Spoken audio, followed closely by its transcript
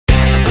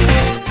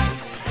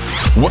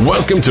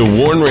Welcome to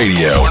Warn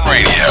Radio.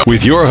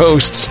 With your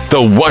hosts, the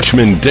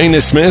Watchman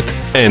Dana Smith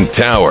and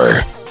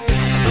Tower.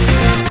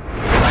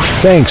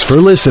 Thanks for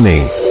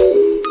listening.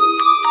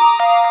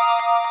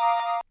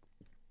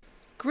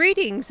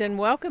 Greetings and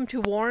welcome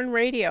to Warn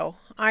Radio.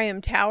 I am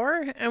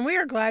Tower, and we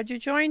are glad you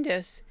joined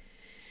us.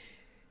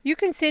 You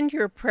can send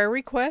your prayer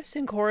requests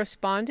and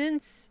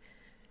correspondence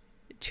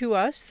to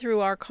us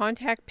through our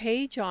contact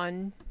page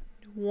on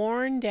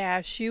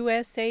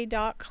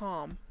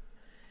warn-usa.com.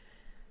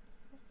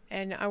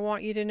 And I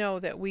want you to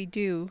know that we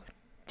do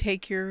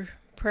take your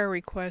prayer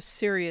requests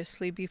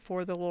seriously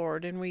before the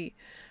Lord, and we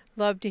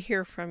love to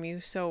hear from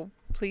you, so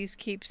please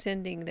keep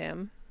sending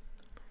them.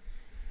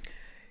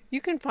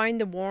 You can find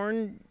the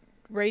Warn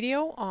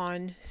Radio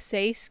on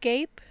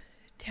Sayscape,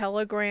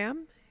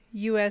 Telegram,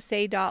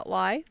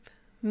 USA.life,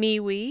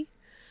 MeWe,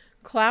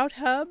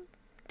 CloudHub,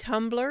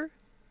 Tumblr,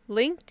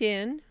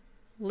 LinkedIn,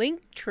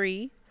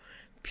 Linktree,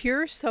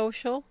 Pure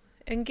Social,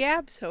 and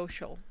Gab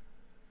Social.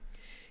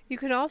 You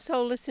can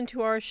also listen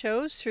to our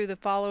shows through the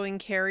following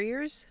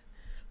carriers: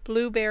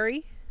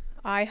 Blueberry,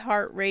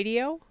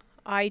 iHeartRadio,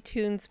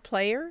 iTunes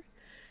Player,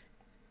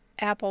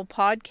 Apple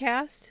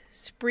Podcast,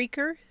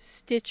 Spreaker,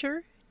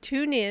 Stitcher,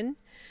 TuneIn,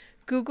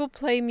 Google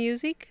Play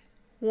Music,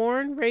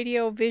 Warn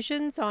Radio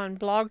Visions on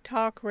Blog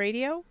Talk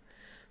Radio,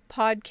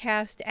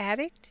 Podcast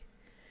Addict,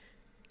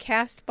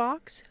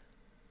 Castbox,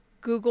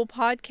 Google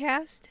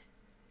Podcast,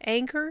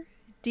 Anchor,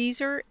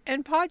 Deezer,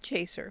 and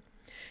Podchaser.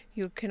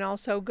 You can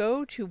also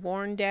go to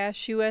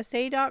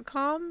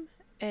warn-usa.com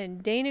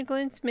and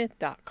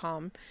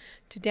danaglennsmith.com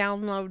to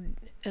download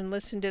and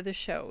listen to the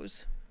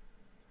shows.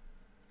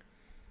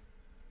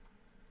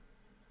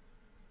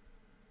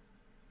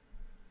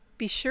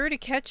 Be sure to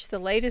catch the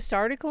latest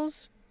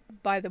articles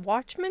by the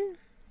Watchman,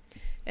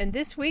 and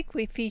this week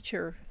we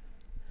feature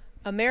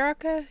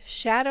America,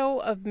 Shadow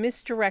of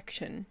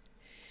Misdirection.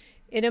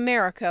 In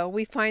America,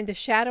 we find the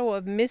shadow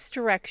of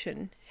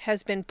misdirection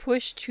has been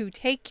pushed to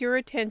take your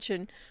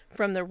attention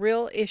from the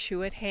real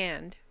issue at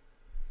hand.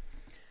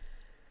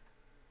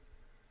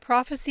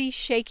 Prophecy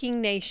shaking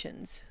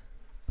nations.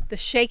 The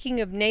shaking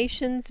of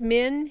nations,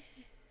 men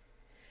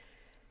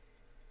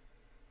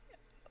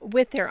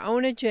with their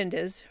own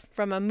agendas,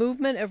 from a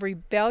movement of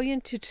rebellion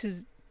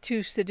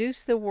to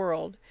seduce the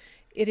world.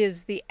 It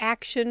is the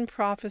action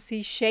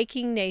prophecy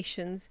shaking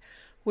nations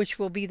which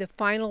will be the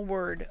final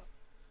word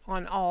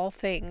on all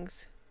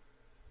things.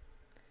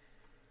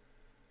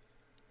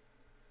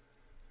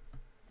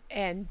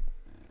 And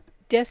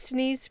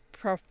Destiny's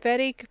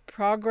prophetic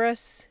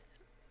progress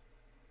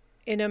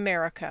in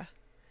America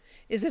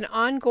is an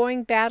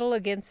ongoing battle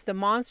against the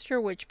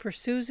monster which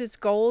pursues its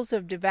goals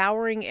of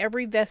devouring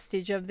every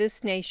vestige of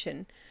this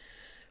nation.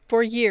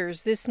 For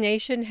years, this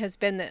nation has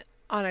been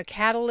on a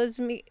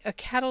cataclysmic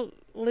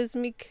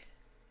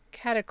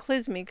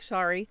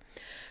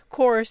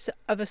course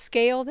of a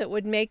scale that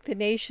would make the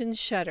nations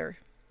shudder.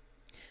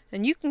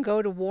 And you can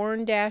go to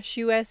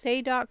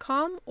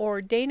warn-usa.com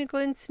or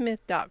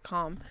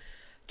danaglennsmith.com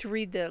to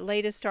read the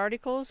latest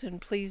articles,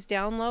 and please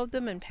download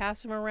them and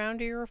pass them around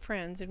to your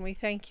friends, and we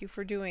thank you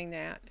for doing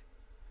that.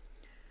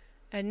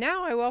 And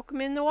now I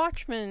welcome in the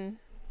Watchman.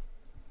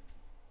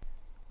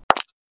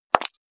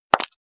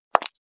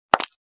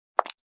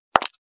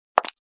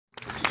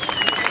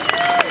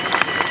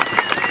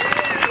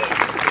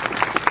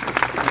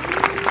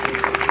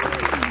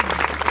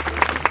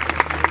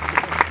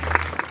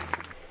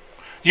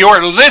 You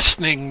are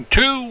listening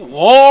to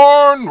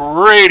Warn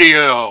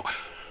Radio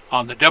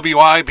on the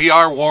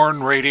WIBR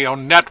Warn Radio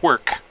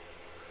Network.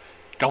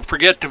 Don't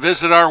forget to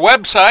visit our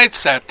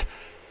websites at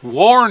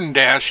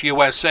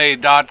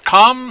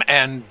warn-usa.com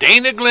and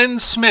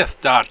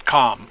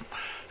danaglennsmith.com.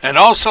 And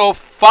also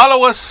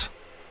follow us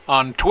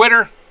on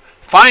Twitter,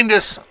 find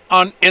us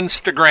on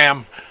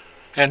Instagram,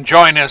 and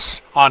join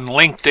us on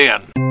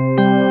LinkedIn.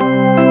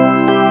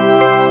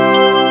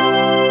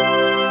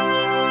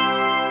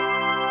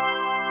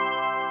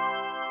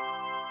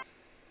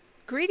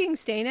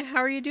 Greetings, Dana. How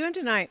are you doing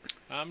tonight?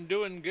 I'm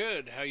doing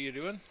good. How you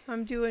doing?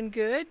 I'm doing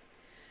good.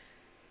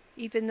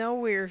 Even though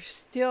we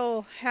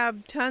still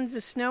have tons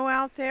of snow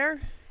out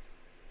there,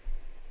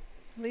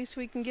 at least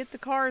we can get the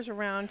cars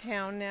around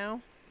town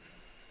now.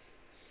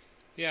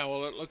 Yeah,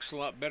 well, it looks a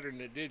lot better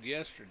than it did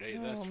yesterday,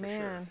 that's for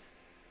sure.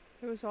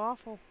 It was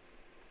awful.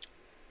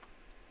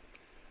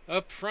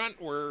 Up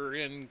front, we're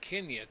in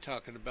Kenya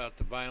talking about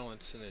the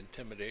violence and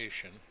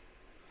intimidation.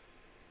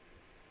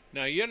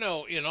 Now, you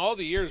know, in all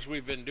the years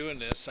we've been doing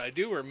this, I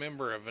do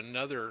remember of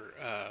another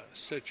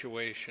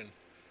situation.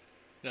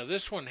 Now,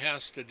 this one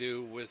has to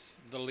do with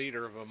the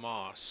leader of a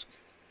mosque.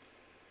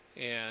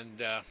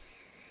 And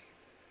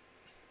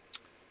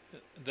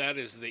that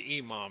is the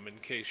imam, in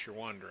case you're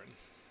wondering.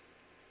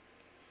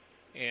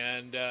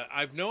 And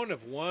I've known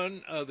of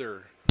one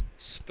other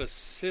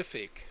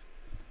specific,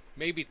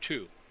 maybe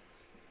two,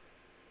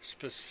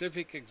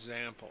 specific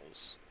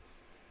examples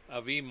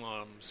of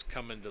imams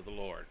coming to the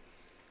Lord.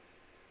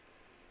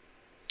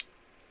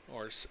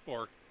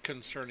 Or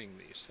concerning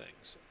these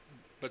things.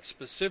 But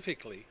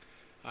specifically,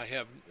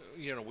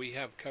 we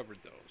have covered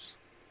those.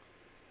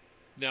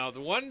 Now,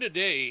 the one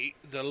today,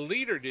 the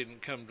leader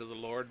didn't come to the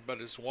Lord, but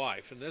his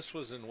wife, and this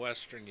was in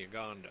western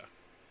Uganda.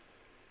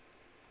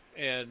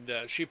 And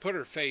she put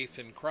her faith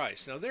in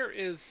Christ. Now, there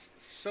is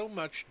so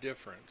much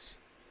difference,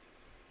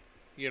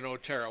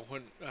 Tower,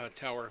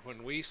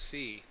 when we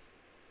see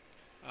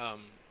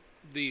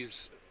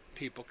these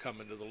people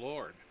coming to the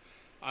Lord.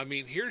 I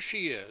mean, here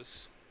she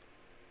is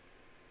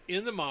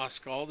in the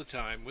mosque all the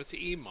time with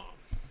the imam,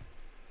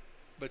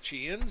 but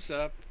she ends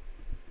up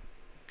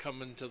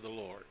coming to the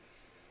Lord.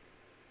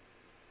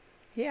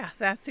 Yeah,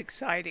 that's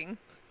exciting.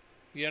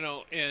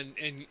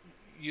 And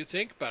you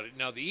think about it.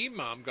 Now, the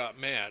imam got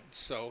mad,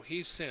 so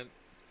he sent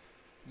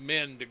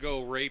men to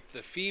go rape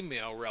the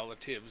female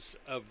relatives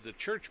of the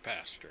church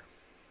pastor.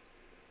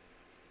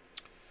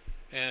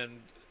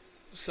 And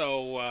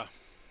so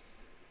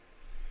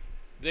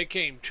they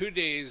came 2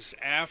 days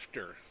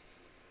after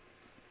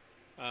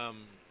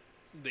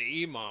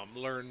the imam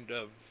learned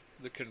of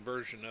the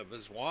conversion of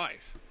his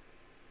wife.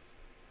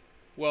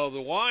 Well, the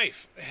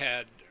wife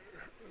had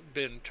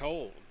been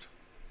told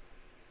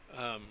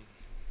that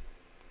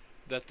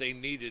she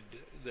needed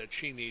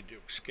to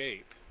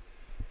escape.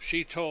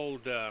 She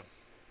told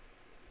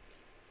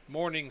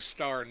Morning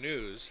Star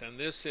News, and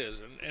this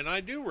is, and I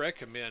do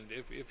recommend,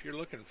 if you're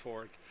looking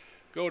for it,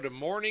 go to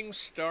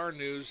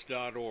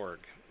morningstarnews.org,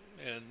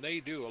 and they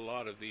do a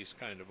lot of these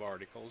kind of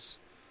articles,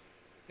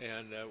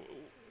 and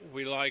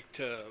we like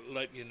to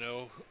let you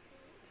know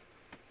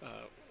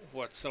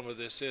what some of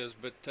this is,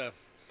 but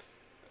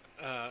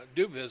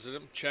do visit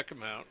them, check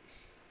them out.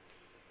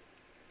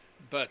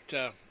 But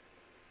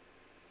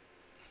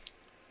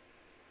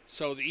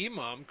so the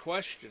imam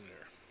questioned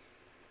her.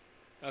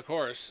 Of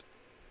course,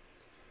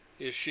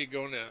 she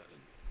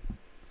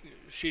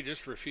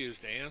just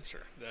refused to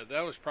answer.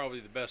 That was probably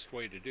the best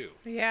way to do.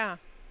 Yeah.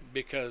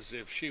 Because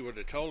if she would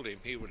have told him,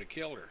 he would have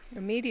killed her.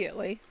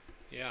 Immediately.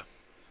 Yeah.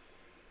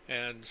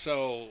 And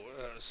so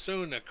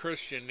soon a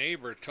Christian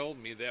neighbor told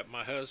me that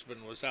my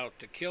husband was out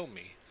to kill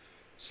me,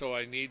 so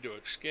I need to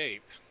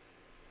escape.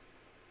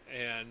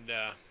 And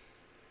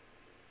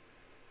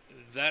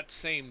that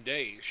same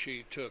day,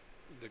 she took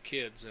the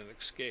kids and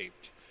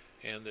escaped,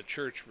 and the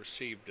church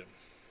received them.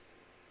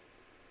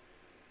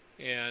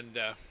 And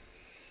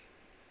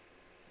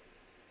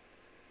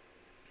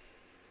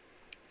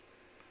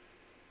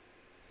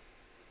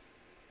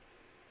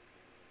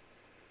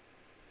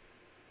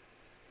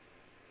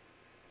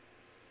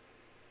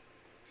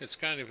it's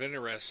kind of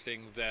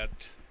interesting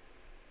that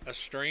a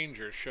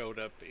stranger showed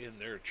up in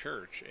their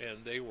church,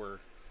 and they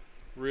were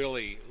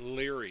really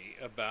leery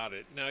about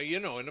it. Now,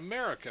 in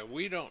America,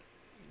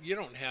 you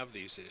don't have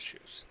these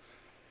issues.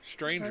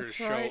 Strangers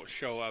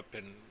show up,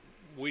 and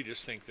we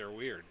just think they're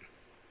weird.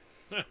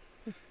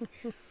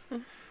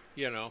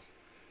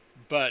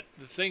 But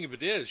the thing of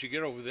it is, you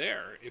get over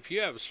there, if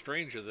you have a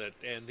stranger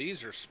and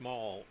these are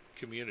small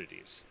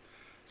communities,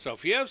 so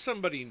if you have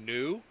somebody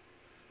new,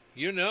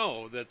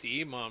 that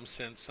the imam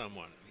sent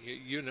someone,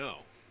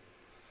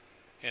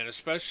 and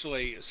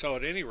especially, so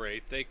at any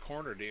rate, they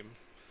cornered him,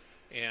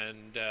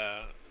 and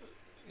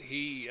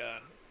he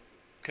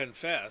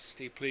confessed.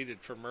 He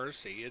pleaded for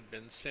mercy. He had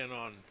been sent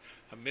on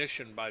a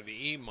mission by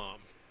the imam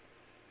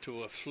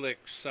to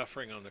afflict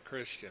suffering on the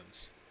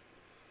Christians.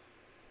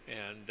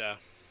 And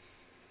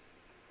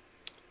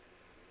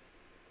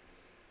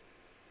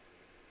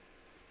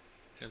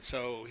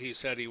so he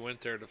said he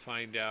went there to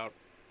find out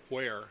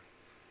where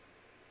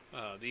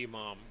the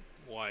imam,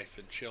 wife,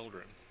 and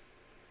children.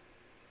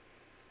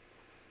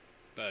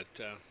 But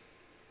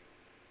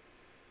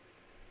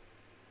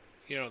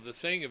the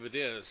thing of it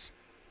is,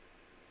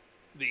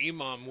 the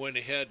imam went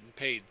ahead and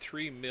paid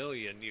 3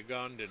 million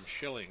Ugandan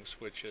shillings,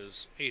 which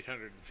is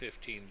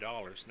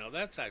 $815. Now,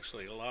 that's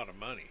actually a lot of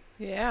money.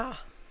 Yeah.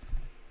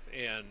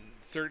 And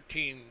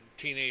 13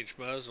 teenage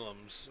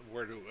Muslims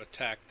were to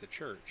attack the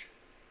church.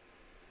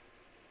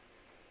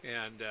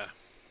 And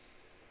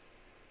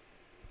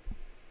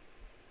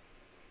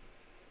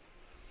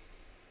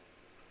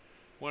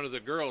one of the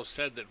girls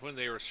said that when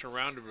they were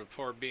surrounded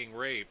before being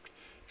raped,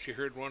 she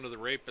heard one of the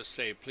rapists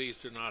say, "Please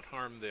do not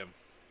harm them.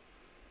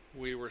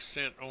 We were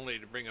sent only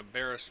to bring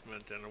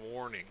embarrassment and a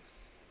warning."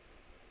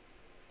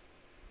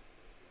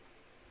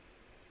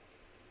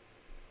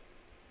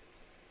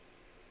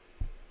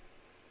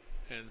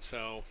 And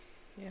so...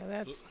 Yeah,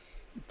 that's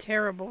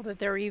terrible that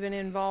they're even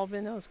involved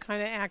in those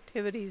kind of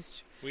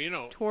activities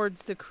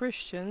towards the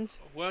Christians.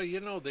 Well,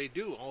 they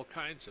do all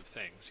kinds of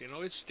things.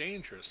 It's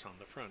dangerous on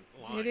the front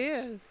lines. It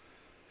is.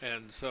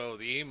 And so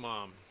the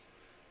imam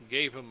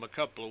gave him a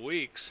couple of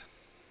weeks,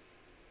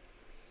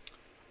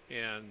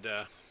 and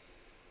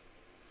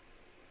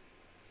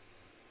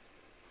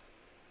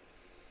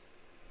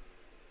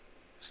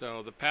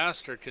so the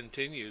pastor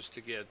continues to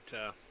get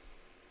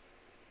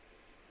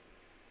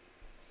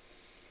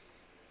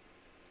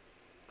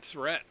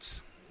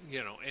threats,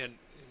 and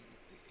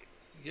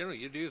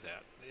you do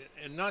that,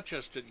 and not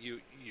just at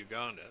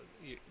Uganda.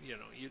 You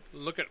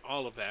look at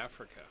all of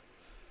Africa.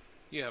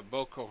 You have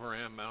Boko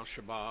Haram,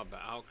 Al-Shabaab,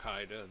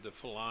 Al-Qaeda, the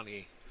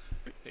Fulani,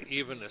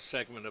 even a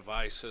segment of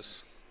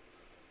ISIS.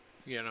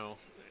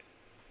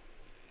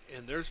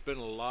 And there's been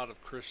a lot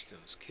of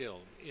Christians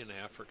killed in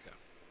Africa.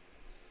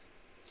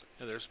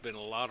 And there's been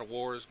a lot of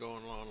wars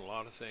going on, a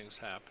lot of things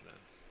happening.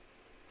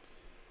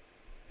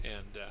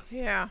 And,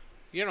 Yeah.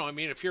 you know, I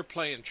mean, if you're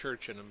playing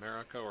church in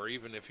America, or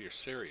even if you're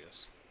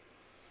serious,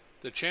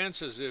 the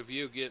chances of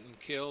you getting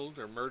killed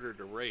or murdered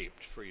or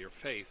raped for your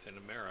faith in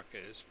America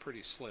is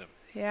pretty slim.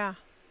 Yeah.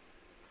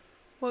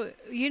 Well,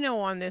 you know,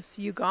 on this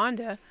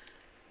Uganda,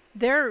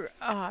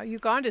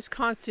 Uganda's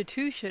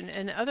constitution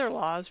and other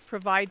laws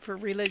provide for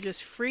religious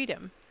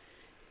freedom,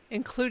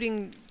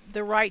 including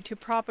the right to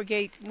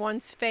propagate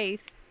one's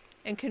faith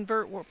and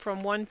convert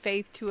from one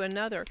faith to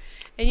another.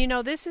 And you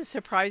know, this is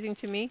surprising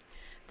to me,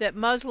 that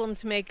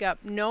Muslims make up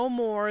no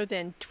more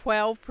than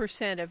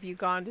 12% of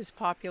Uganda's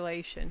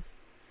population.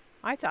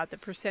 I thought the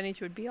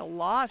percentage would be a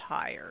lot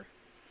higher.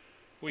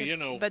 Well, you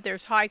know, But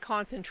there's high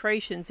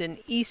concentrations in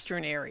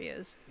eastern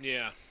areas.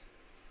 yeah.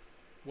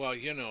 Well,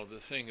 you know, the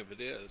thing of it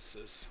is,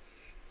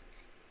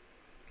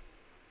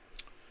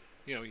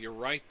 you know, you're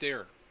right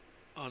there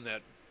on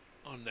that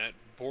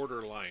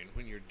borderline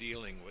when you're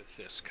dealing with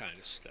this kind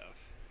of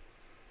stuff.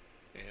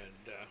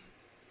 And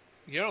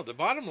you know, the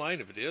bottom line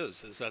of it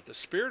is that the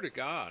Spirit of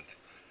God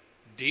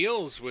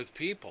deals with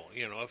people.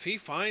 You know, if He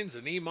finds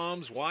an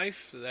imam's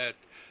wife that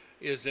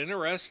is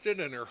interested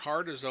and her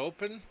heart is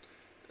open,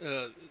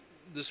 the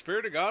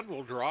Spirit of God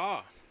will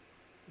draw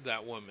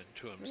that woman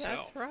to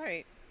Himself. That's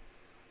right.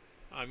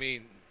 I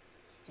mean,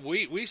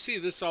 we see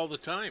this all the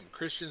time.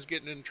 Christians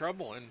getting in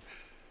trouble, and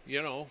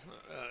you know,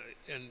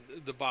 and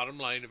the bottom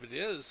line of it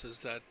is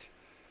that,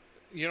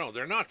 you know,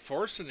 they're not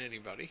forcing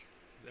anybody.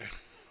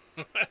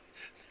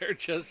 They're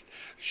just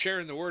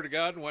sharing the Word of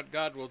God and what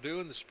God will do,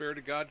 and the Spirit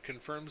of God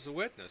confirms the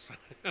witness.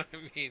 I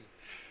mean,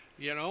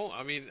 you know,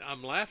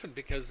 I'm laughing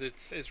because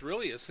it's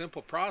really a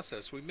simple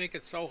process. We make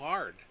it so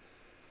hard.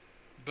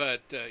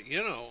 But,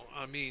 you know,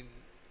 I mean,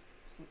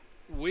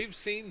 we've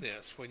seen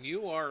this. When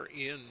you are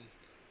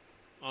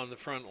on the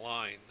front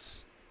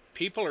lines,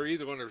 people are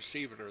either going to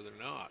receive it or they're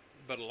not.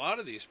 But a lot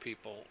of these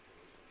people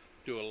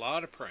do a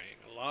lot of praying,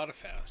 a lot of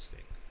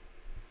fasting.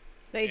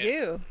 They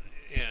do.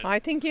 And I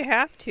think you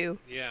have to.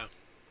 yeah.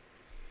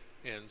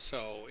 And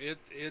so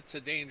it's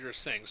a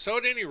dangerous thing. So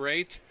at any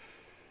rate,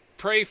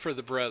 pray for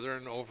the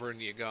brethren over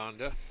in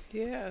Uganda.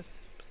 Yes,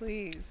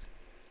 please.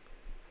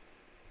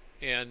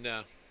 And,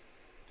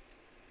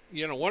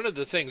 you know, one of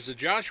the things, the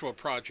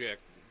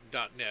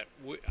JoshuaProject.net,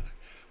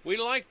 we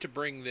like to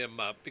bring them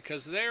up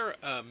because they're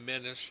a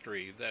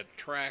ministry that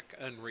track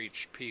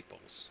unreached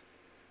peoples.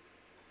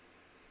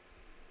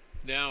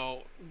 Now,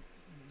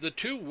 the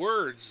two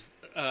words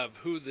of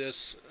who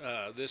this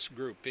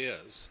group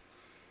is,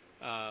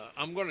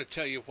 I'm going to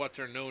tell you what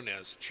they're known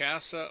as,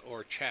 CHASI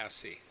or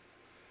Chasi,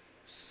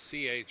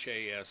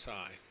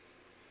 C-H-A-S-I.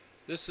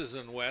 This is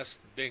in West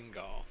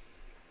Bengal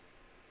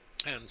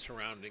and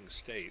surrounding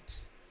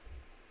states.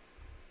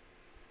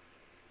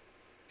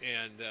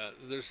 And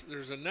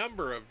there's a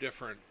number of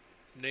different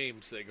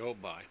names they go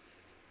by.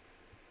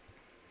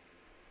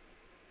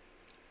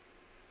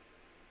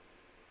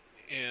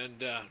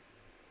 And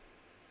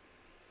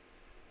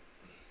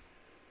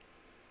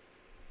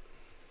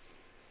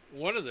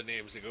one of the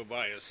names they go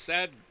by is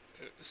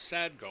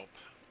Sadgop.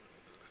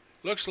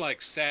 Looks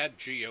like Sad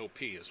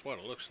GOP is what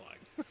it looks like.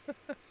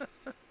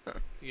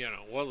 You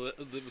know, well,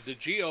 the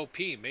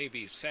GOP may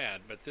be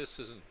sad, but this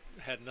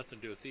had nothing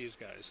to do with these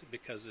guys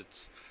because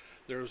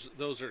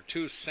those are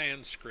two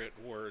Sanskrit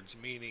words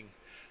meaning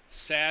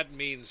sad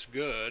means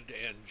good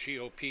and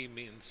GOP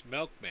means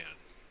milkman.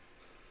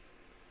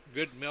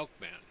 Good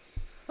milkman.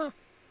 Huh.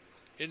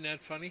 Isn't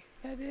that funny?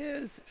 That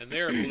is. And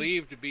they're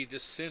believed to be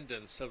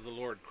descendants of the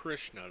Lord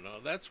Krishna. Now,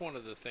 that's one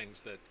of the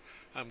things that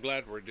I'm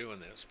glad we're doing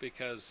this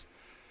because,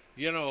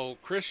 you know,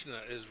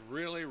 Krishna is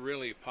really,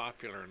 really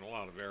popular in a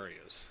lot of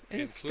areas.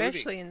 And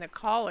especially in the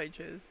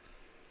colleges.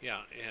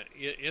 Yeah,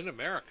 in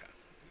America,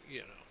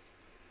 you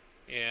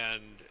know.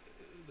 And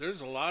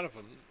there's a lot of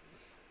them.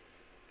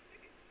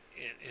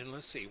 And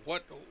let's see,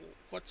 what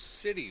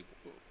city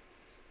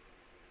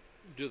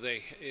do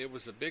they... It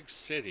was a big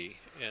city,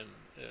 and...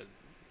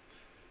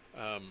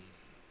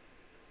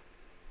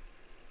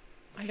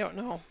 I don't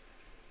know.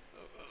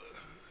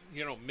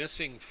 You know,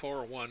 Missing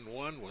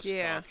 411 was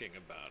talking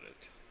about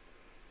it.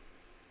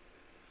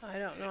 I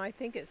don't know. I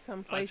think it's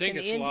someplace in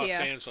India. I think it's Los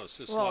Angeles.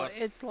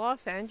 It's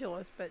Los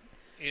Angeles,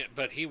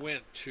 but he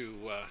went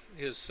to...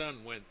 his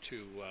son went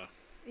to...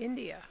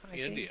 India, I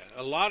think.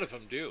 A lot of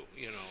them do,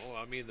 you know.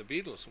 I mean, the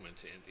Beatles went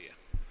to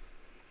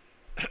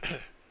India.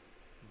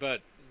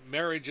 But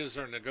marriages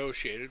are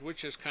negotiated,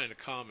 which is kind of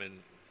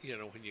common, you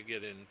know, when you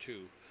get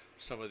into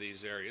some of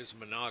these areas.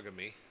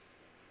 Monogamy.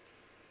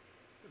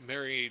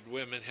 Married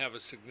women have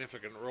a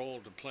significant role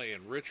to play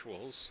in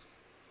rituals.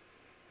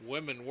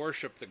 Women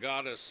worship the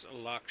goddess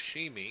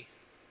Lakshmi.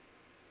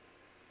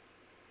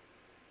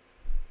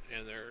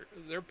 And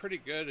they're pretty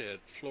good at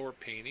floor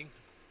painting.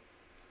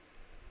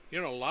 You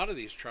know, a lot of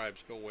these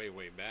tribes go way,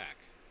 way back.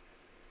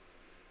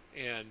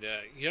 And,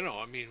 you know,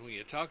 I mean, when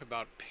you talk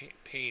about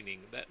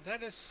painting,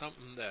 that is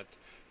something that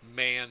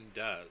man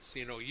does.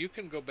 You know, you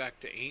can go back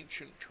to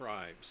ancient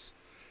tribes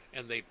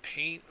and they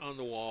paint on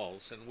the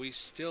walls, and we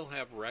still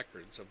have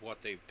records of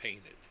what they've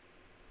painted.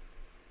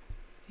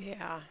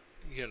 Yeah.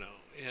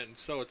 And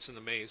so it's an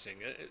amazing.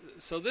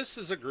 So this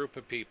is a group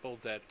of people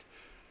that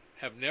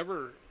have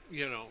never,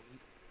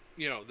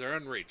 they're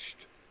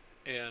unreached.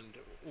 And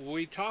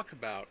we talk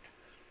about,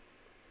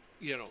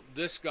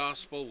 this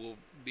gospel will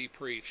be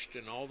preached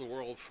in all the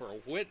world for a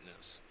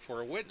witness,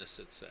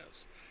 it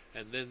says,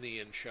 and then the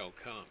end shall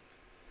come.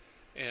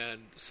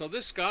 And so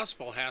this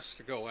gospel has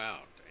to go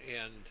out.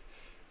 And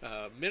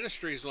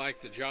ministries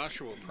like the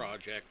Joshua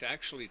Project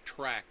actually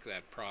track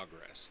that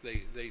progress.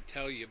 They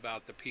tell you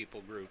about the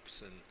people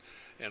groups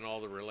and all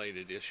the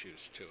related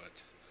issues to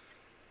it.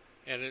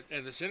 And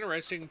it's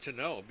interesting to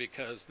know,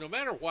 because no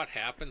matter what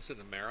happens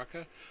in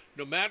America,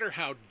 no matter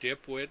how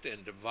dipwit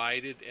and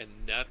divided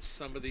and nuts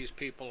some of these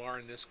people are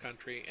in this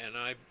country, and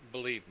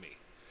believe me,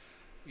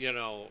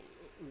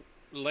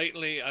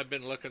 lately I've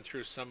been looking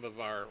through some of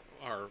our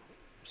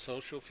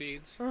social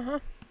feeds,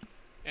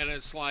 and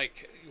it's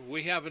like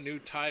we have a new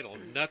title,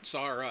 Nuts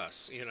Are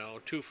Us,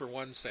 2 for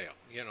 1 sale.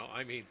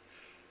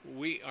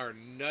 We are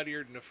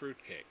nuttier than a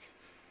fruitcake.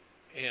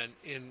 And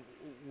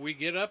we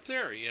get up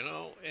there,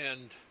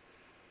 and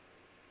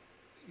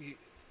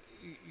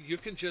you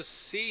can just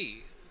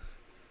see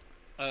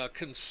a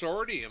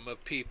consortium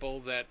of people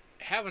that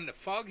haven't the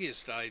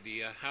foggiest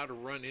idea how to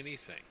run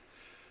anything.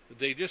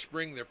 They just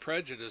bring their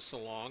prejudice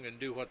along and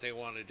do what they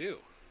want to do.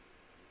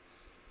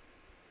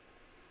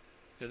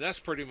 And that's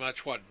pretty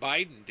much what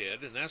Biden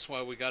did, and that's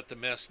why we got the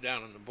mess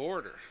down on the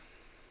border.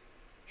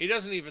 He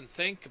doesn't even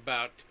think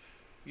about,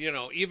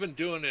 even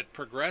doing it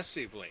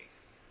progressively.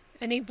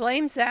 And he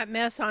blames that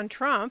mess on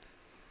Trump.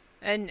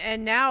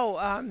 And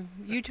now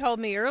you told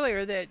me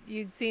earlier that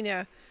you'd seen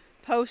a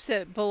post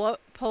that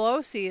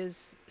Pelosi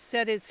has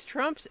said it's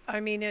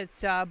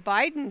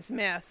Biden's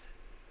mess.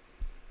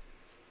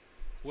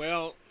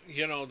 Well,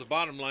 the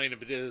bottom line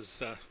of it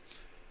is,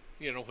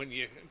 when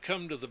you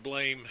come to the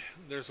blame,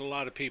 there's a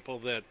lot of people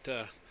that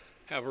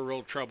have a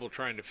real trouble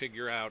trying to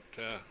figure out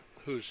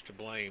who's to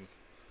blame.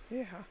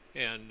 Yeah.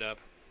 And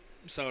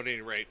so at any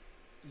rate,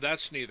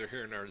 that's neither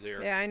here nor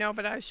there. Yeah, I know,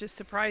 but I was just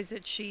surprised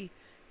that she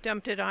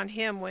dumped it on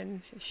him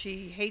when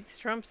she hates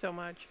Trump so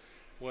much.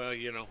 Well,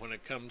 when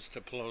it comes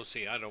to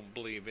Pelosi, I don't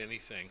believe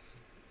anything.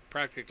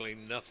 Practically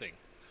nothing.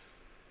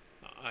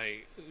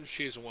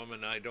 She's a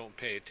woman I don't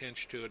pay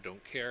attention to, I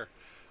don't care.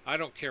 I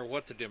don't care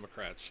what the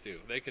Democrats do.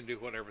 They can do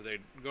whatever they're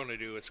going to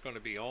do. It's going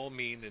to be all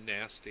mean and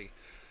nasty.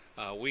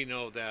 We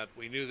know that.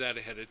 We knew that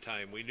ahead of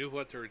time. We knew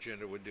what their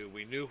agenda would do.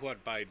 We knew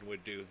what Biden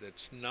would do.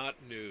 That's not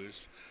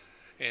news.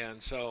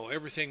 And so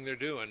everything they're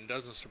doing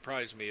doesn't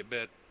surprise me a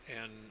bit,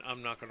 and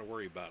I'm not going to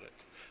worry about it.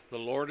 The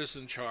Lord is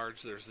in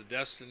charge. There's a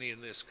destiny in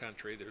this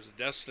country. There's a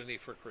destiny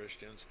for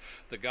Christians.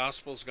 The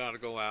gospel's got to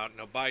go out.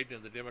 Now, Biden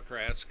and the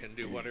Democrats can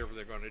do whatever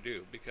they're going to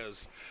do,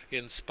 because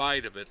in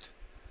spite of it,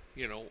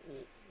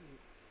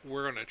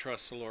 we're going to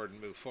trust the Lord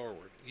and move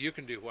forward. You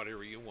can do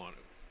whatever you want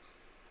to.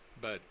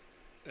 But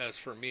as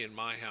for me and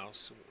my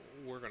house,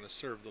 we're going to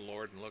serve the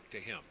Lord and look to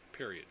Him,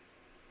 period.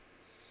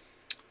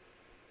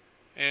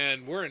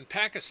 And we're in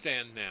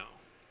Pakistan now.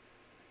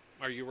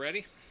 Are you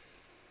ready?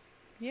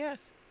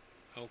 Yes.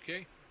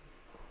 Okay.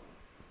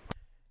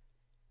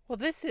 Well,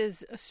 this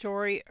is a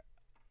story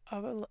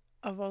of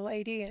a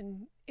lady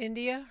in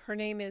India. Her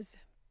name is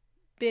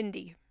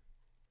Bindi.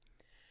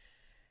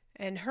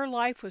 And her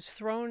life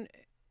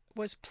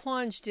was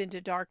plunged into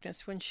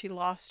darkness when she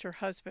lost her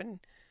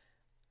husband,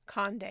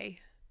 Kande.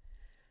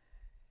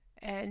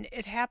 And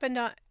it happened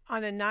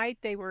on a night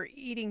they were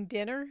eating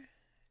dinner,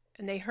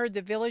 and they heard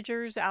the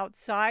villagers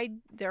outside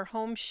their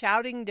home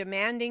shouting,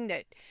 demanding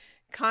that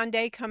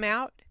Kande come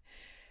out.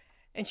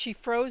 And she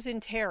froze in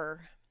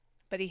terror,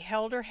 but he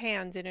held her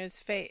hands in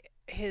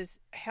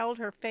held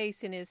her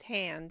face in his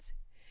hands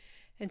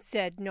and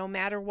said, "No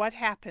matter what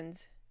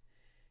happens,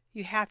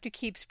 you have to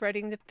keep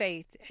spreading the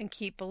faith and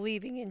keep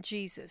believing in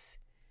Jesus.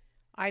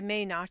 I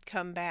may not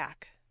come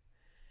back."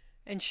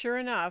 And sure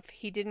enough,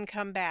 he didn't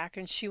come back,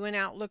 and she went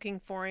out looking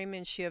for him,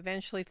 and she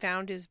eventually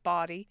found his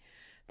body.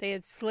 They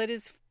had slit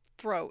his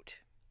throat.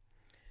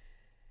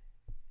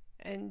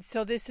 And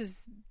so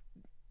this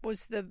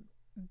was the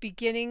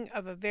beginning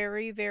of a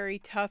very, very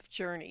tough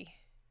journey.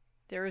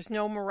 There is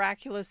no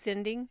miraculous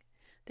ending.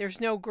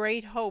 There's no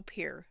great hope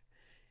here.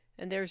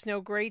 And there's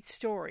no great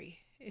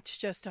story. It's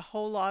just a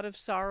whole lot of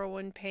sorrow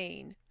and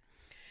pain.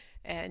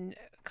 And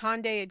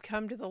Kande had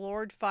come to the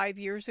Lord 5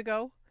 years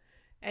ago,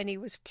 and he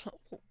was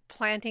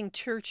planting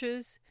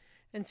churches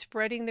and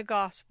spreading the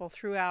gospel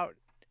throughout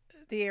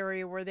the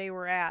area where they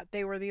were at.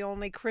 They were the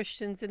only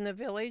Christians in the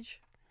village.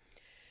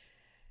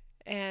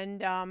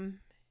 And I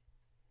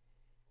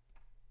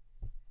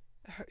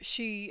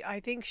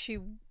think she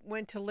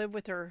went to live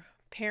with her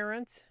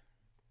parents,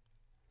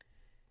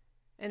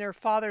 and her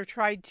father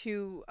tried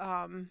to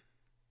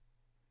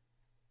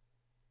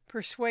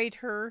persuade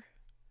her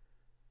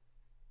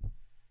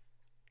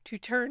to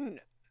turn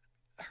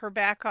her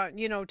back on,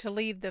 to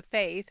leave the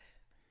faith.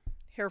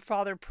 Her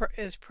father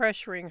is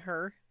pressuring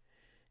her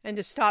and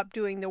to stop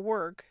doing the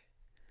work.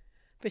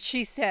 But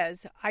she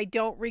says, I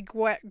don't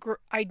regret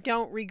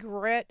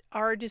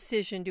our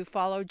decision to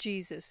follow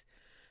Jesus,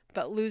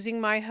 but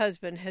losing my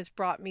husband has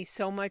brought me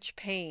so much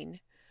pain.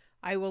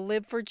 I will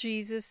live for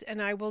Jesus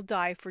and I will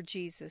die for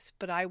Jesus,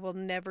 but I will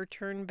never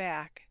turn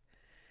back.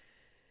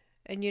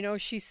 And you know,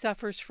 she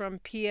suffers from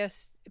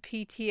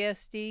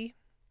PTSD,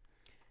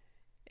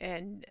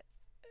 and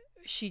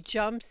she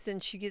jumps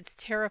and she gets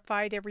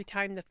terrified every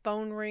time the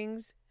phone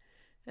rings.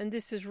 And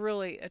this is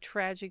really a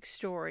tragic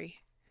story.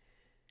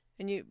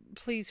 And you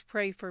please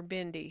pray for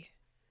Bindi,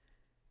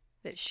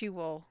 that she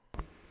will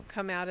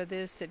come out of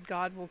this, that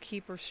God will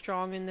keep her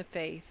strong in the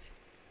faith.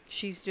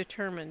 She's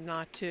determined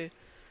not to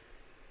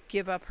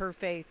give up her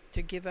faith,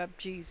 to give up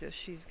Jesus.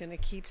 She's going to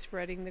keep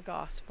spreading the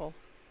gospel.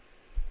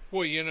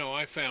 Well, you know,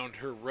 I found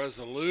her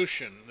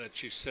resolution that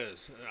she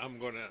says, I'm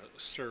going to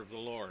serve the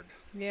Lord.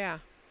 Yeah.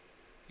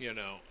 You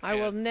know. I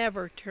will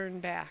never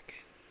turn back.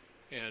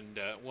 And,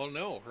 well,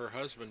 no, her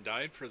husband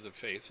died for the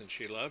faith and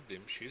she loved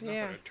him. She's not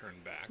going to turn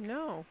back.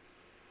 No.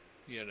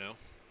 You know.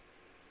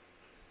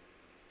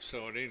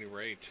 So at any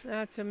rate.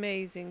 That's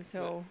amazing.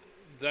 So.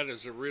 That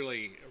is a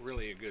really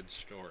a good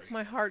story.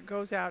 My heart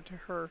goes out to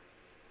her.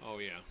 Oh,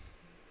 yeah.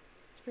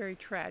 It's very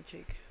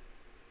tragic.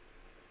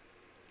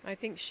 I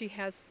think she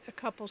has a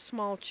couple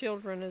small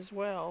children as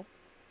well.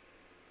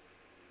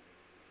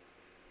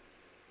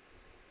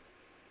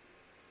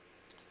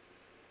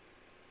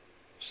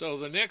 So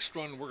the next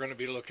one we're going to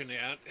be looking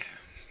at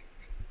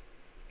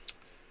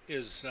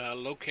is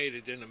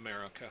located in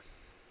America.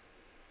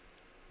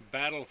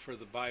 Battle for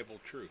the Bible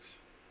Truth.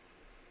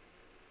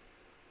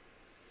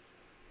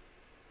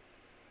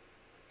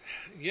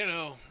 You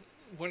know,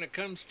 when it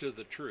comes to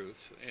the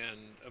truth and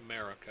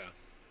America,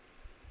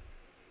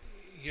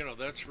 you know,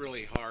 that's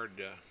really hard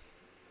to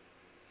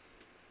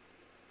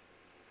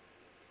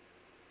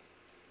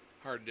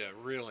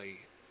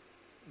really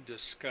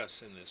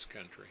discuss in this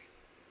country,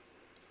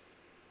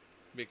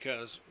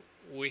 because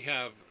we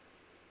have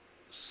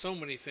so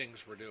many things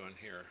we're doing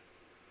here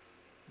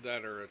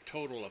that are a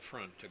total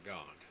affront to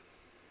God.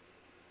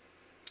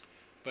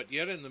 But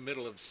yet in the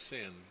middle of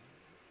sin,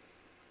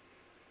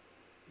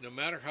 no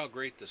matter how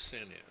great the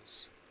sin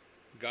is,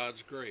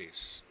 God's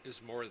grace is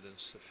more than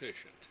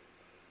sufficient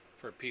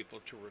for people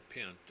to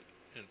repent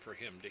and for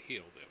Him to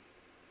heal them.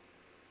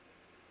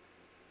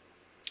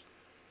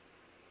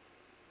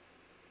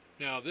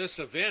 Now, this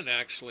event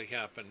actually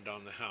happened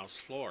on the House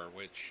floor,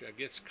 which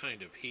gets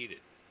kind of heated.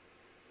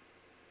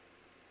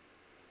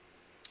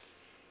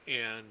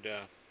 And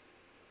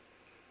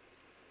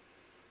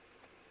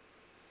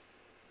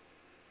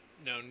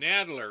now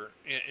Nadler,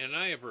 and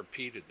I have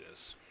repeated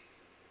this,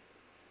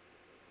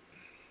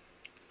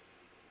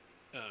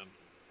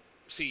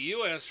 see,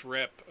 U.S.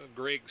 Rep.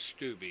 Greg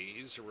Steube,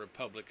 he's a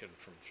Republican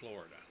from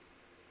Florida,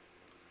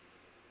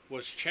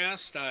 was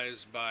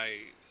chastised by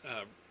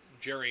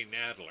Jerry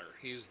Nadler.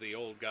 He's the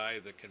old guy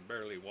that can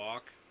barely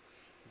walk,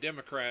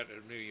 Democrat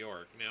of New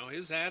York. Now,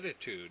 his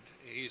attitude,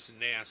 he's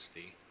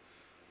nasty.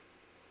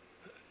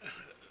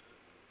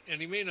 And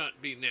he may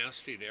not be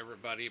nasty to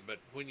everybody, but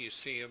when you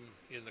see him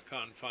in the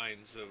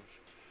confines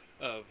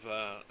of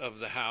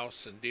the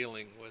House and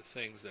dealing with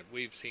things that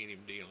we've seen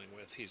him dealing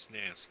with, he's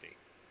nasty.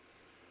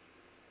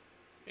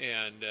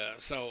 And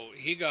so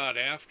he got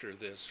after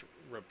this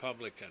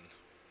Republican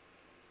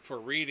for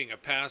reading a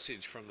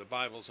passage from the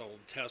Bible's Old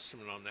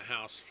Testament on the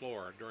House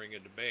floor during a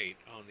debate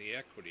on the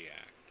Equity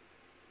Act.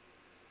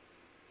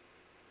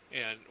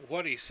 And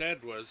what he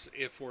said was,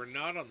 if we're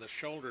not on the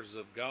shoulders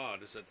of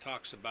God, as it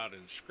talks about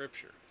in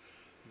Scripture,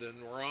 then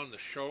we're on the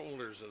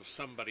shoulders of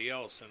somebody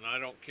else, and I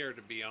don't care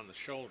to be on the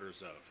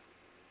shoulders of.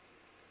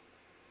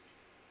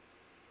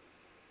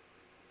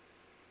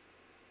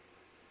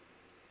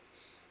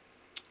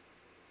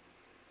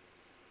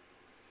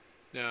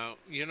 Now,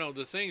 you know,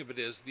 the thing of it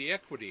is, the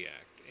Equity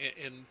Act,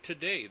 and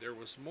today there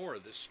was more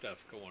of this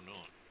stuff going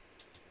on.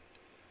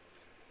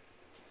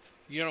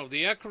 You know,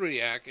 the Equity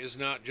Act is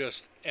not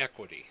just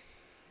equity.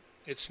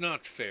 It's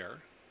not fair.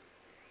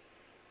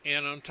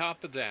 And on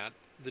top of that,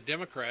 the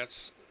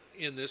Democrats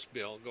in this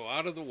bill go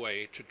out of the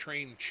way to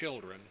train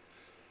children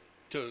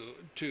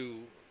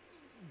to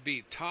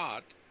be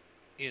taught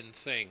in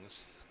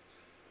things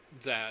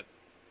that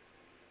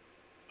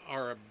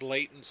are a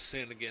blatant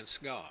sin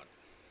against God.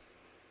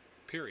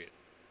 Period.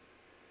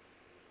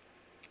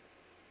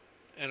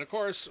 And of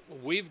course,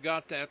 we've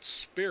got that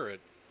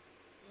spirit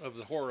of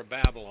the whore of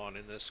Babylon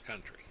in this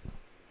country.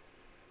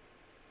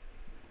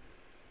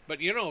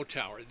 But you know,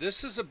 Tower,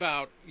 this is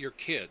about your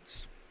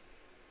kids.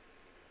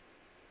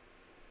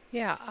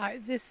 Yeah,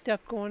 this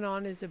stuff going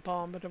on is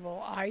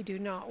abominable. I do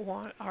not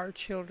want our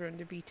children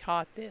to be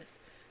taught this.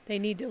 They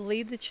need to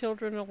leave the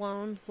children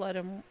alone, let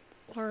them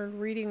learn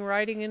reading,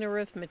 writing, and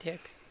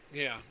arithmetic.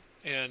 Yeah,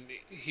 and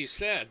he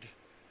said,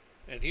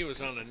 and he was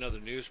on another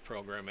news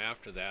program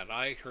after that,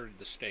 I heard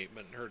the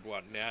statement and heard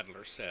what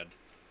Nadler said.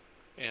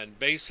 And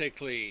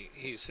basically,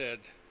 he said,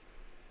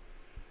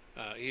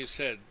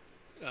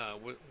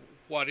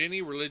 what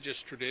any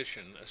religious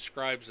tradition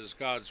ascribes as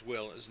God's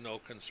will is no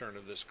concern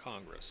of this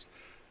Congress.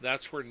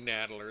 That's where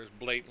Nadler is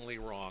blatantly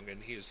wrong,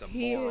 and he's a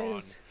He moron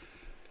is.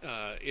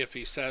 if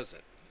he says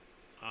it.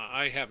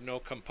 I have no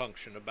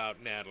compunction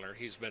about Nadler.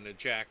 He's been a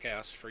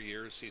jackass for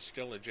years. He's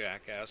still a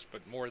jackass,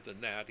 but more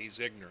than that, he's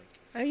ignorant.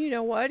 And you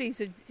know what?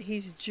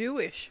 He's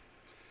Jewish.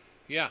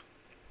 Yeah,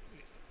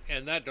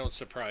 and that don't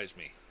surprise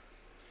me,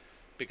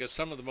 because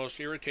some of the most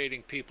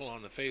irritating people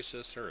on the face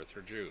of this earth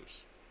are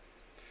Jews.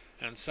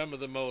 And some of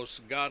the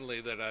most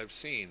godly that I've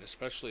seen,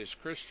 especially as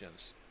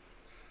Christians,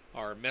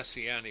 are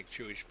Messianic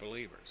Jewish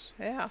believers.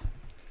 Yeah.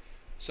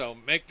 So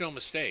make no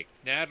mistake,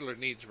 Nadler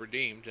needs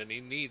redeemed, and he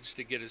needs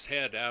to get his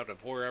head out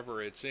of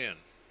wherever it's in.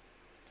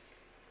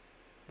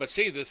 But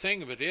see, the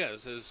thing of it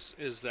is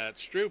that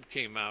Strube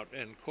came out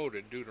and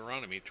quoted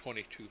Deuteronomy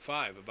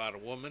 22:5 about a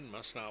woman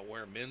must not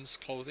wear men's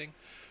clothing,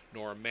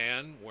 nor a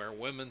man wear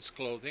women's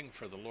clothing,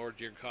 for the Lord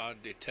your God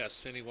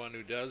detests anyone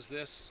who does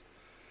this.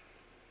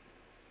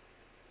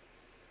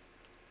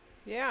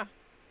 Yeah.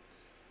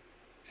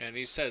 And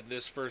he said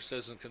this verse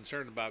isn't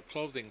concerned about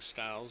clothing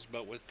styles,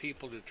 but with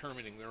people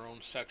determining their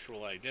own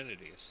sexual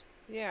identities.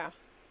 Yeah.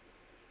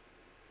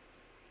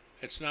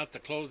 It's not the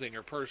clothing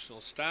or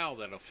personal style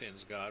that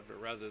offends God, but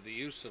rather the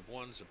use of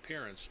one's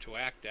appearance to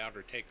act out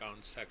or take on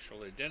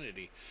sexual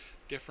identity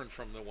different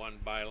from the one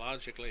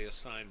biologically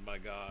assigned by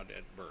God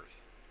at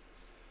birth.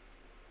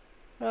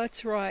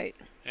 That's right.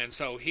 And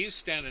so he's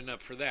standing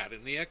up for that,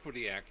 and the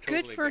Equity Act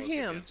Good totally for goes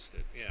him. against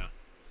it. Yeah.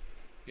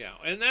 Yeah,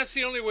 and that's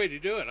the only way to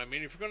do it. I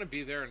mean, if you're going to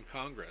be there in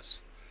Congress,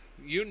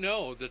 you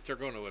know that they're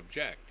going to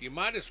object. You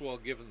might as well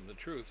give them the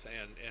truth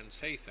and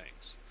say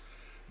things.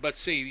 But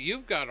see,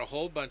 you've got a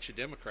whole bunch of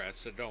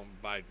Democrats that don't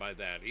abide by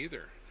that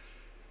either.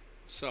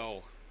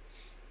 So,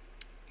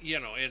 you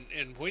know,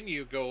 and when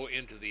you go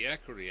into the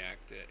Equity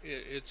Act,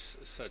 it's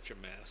such a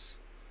mess.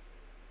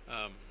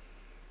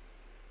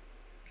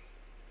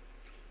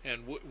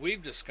 And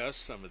we've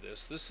discussed some of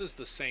this. This is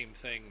the same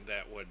thing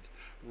that would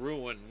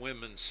ruin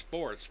women's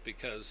sports,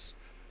 because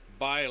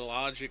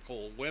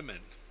biological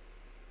women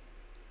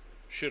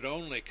should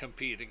only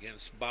compete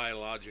against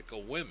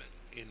biological women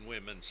in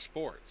women's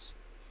sports.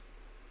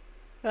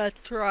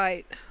 That's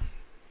right.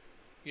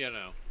 You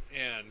know,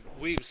 and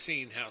we've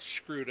seen how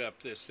screwed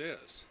up this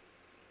is.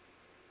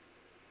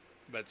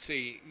 But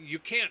see, you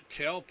can't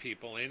tell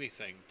people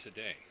anything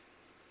today.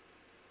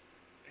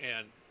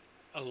 And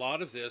a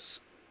lot of this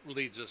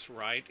leads us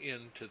right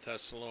into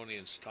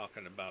Thessalonians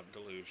talking about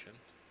delusion.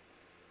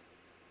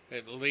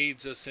 It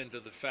leads us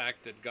into the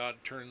fact that God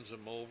turns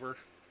them over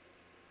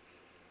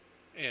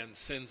and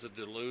sends a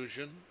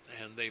delusion,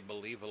 and they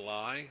believe a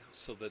lie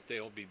so that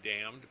they'll be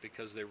damned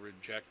because they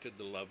rejected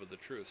the love of the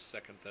truth,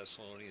 2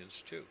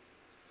 Thessalonians 2.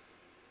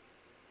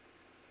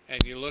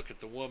 And you look at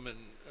the woman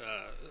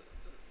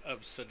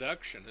of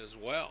seduction as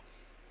well.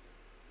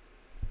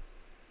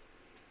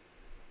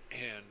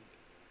 And,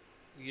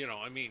 you know,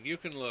 I mean, you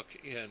can look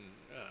in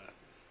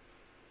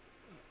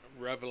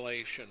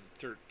Revelation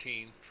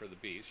 13 for the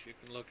beast. You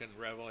can look in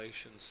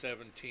Revelation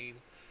 17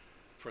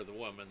 for the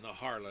woman, the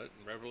harlot,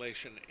 and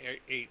Revelation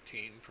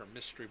 18 for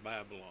Mystery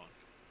Babylon.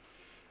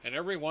 And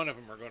every one of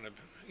them are going to,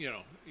 you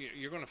know,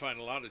 you're going to find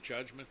a lot of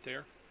judgment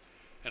there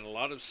and a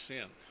lot of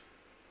sin.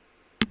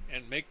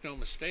 And make no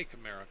mistake,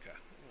 America,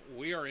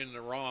 we are in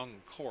the wrong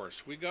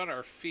course. We got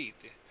our feet,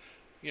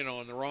 you know,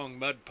 in the wrong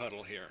mud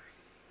puddle here.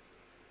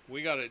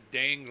 We got it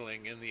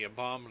dangling in the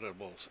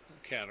abominables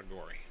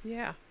category.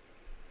 Yeah.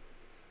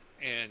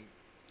 And,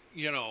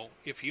 you know,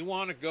 if you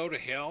want to go to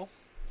hell,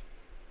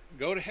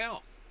 go to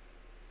hell.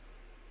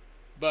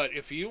 But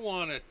if you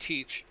want to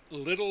teach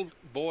little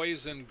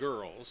boys and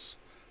girls,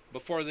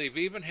 before they've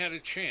even had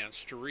a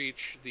chance to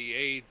reach the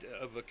aid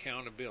of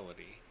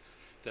accountability,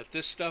 that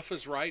this stuff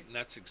is right and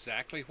that's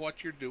exactly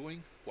what you're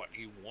doing, what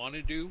you want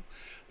to do,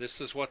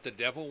 this is what the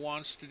devil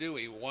wants to do,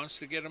 he wants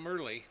to get them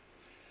early,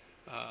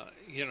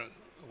 you know,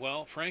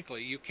 well,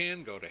 frankly, you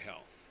can go to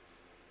hell.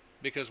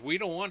 Because we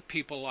don't want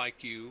people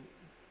like you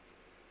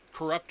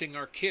corrupting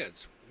our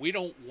kids. We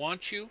don't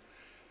want you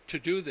to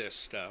do this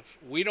stuff.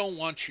 We don't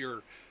want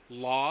your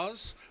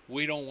laws.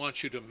 We don't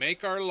want you to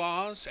make our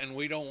laws. And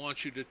we don't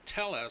want you to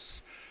tell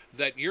us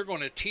that you're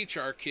going to teach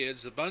our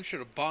kids a bunch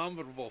of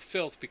abominable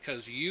filth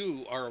because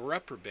you are a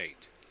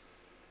reprobate.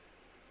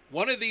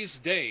 One of these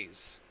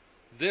days,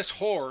 this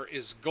whore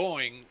is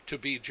going to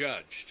be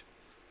judged.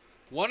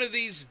 One of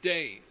these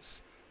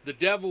days, the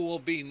devil will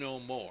be no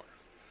more.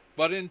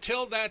 But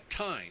until that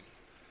time,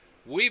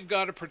 we've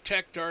got to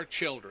protect our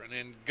children,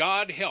 and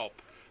God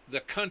help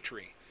the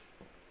country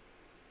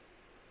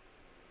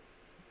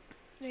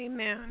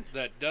Amen.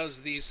 that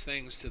does these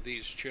things to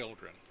these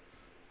children.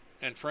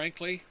 And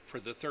frankly, for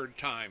the third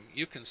time,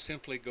 you can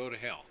simply go to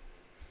hell.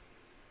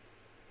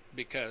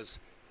 Because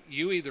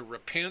you either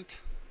repent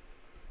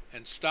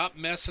and stop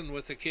messing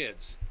with the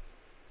kids.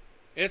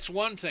 It's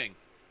one thing.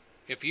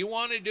 If you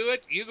want to do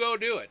it, you go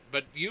do it.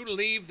 But you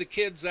leave the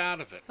kids out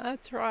of it.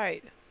 That's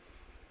right.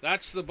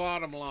 That's the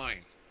bottom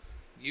line.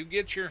 You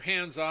get your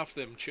hands off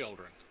them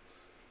children.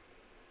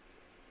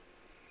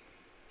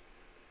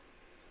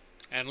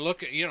 And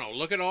look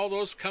at all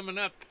those coming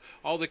up,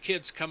 all the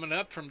kids coming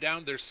up from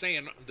down. They're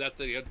saying that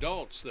the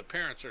adults, the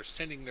parents, are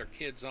sending their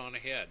kids on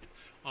ahead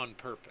on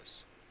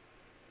purpose.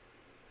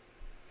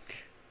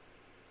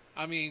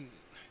 I mean,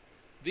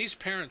 these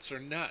parents are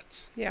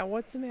nuts. Yeah,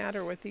 what's the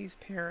matter with these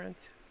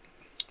parents?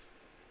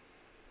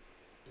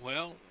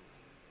 Well,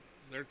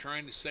 they're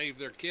trying to save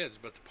their kids,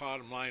 but the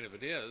bottom line of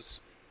it is,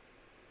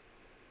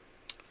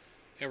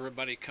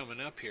 everybody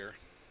coming up here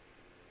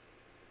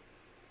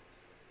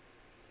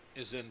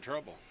is in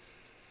trouble.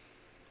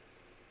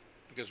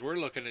 Because we're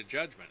looking at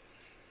judgment.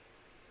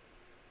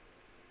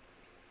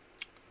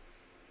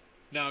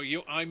 Now,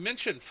 I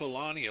mentioned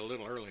Fulani a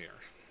little earlier.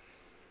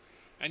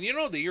 And you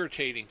know the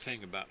irritating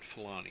thing about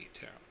Fulani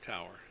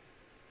Tower?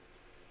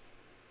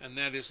 And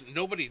that is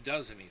nobody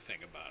does anything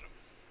about them.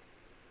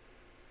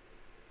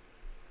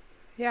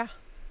 Yeah,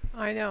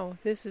 I know.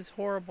 This is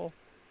horrible.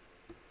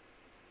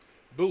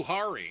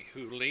 Buhari,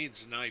 who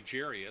leads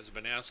Nigeria, has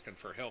been asking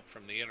for help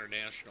from the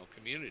international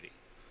community.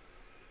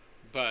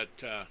 But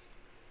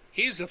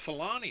he's a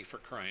Fulani, for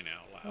crying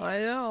out loud. I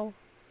know.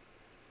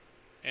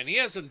 And he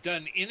hasn't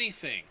done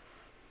anything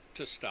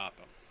to stop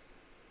him.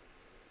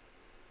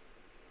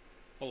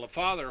 Well, the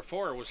father of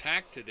four was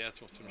hacked to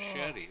death with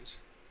machetes.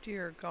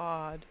 Dear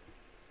God.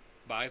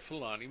 By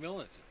Fulani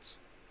militants.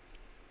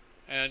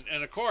 And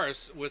of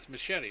course, with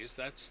machetes,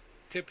 that's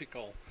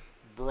typical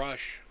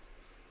brush.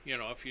 You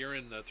know, if you're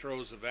in the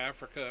throes of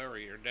Africa or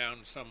you're down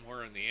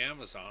somewhere in the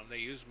Amazon, they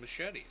use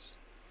machetes.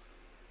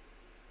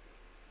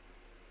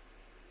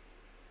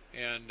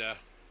 And a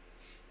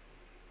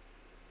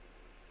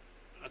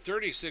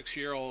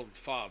 36-year-old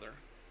father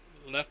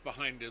left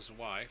behind his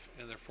wife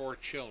and their 4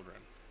 children.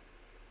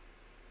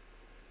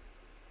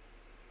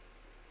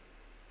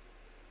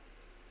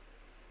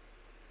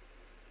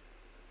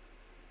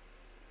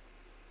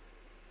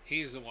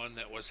 He's the one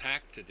that was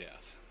hacked to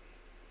death.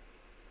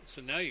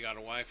 So now you got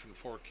a wife and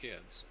 4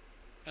 kids.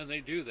 And they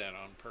do that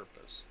on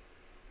purpose.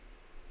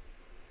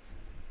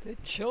 The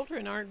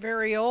children aren't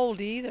very old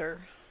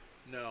either.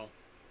 No.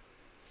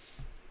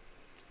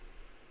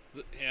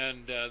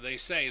 And they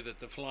say that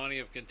the Fulani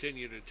have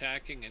continued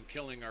attacking and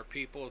killing our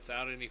people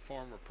without any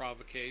form of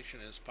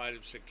provocation in spite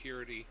of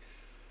security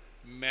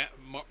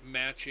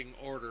matching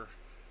order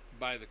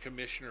by the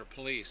Commissioner of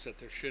Police that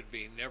there should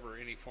be never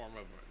any form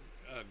of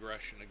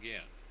aggression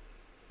again.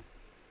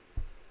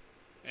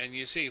 And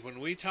you see, when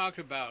we talk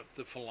about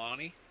the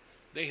Fulani,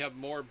 they have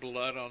more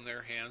blood on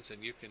their hands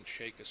than you can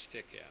shake a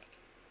stick at.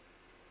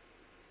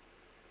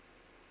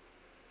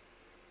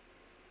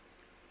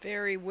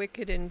 Very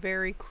wicked and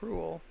very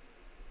cruel.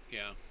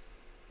 Yeah,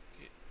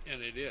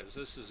 and it is.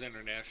 This is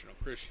international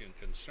Christian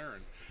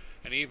concern.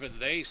 And even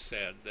they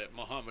said that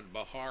Muhammad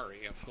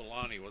Buhari, a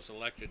Fulani, was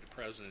elected to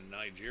president of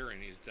Nigeria,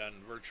 and he's done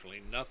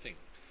virtually nothing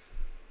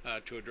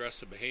to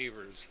address the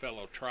behavior of his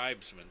fellow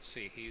tribesmen.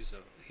 See, he's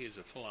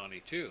a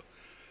Fulani too.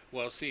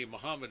 Well, see,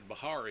 Muhammad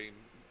Buhari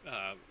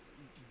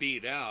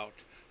beat out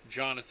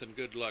Jonathan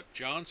Goodluck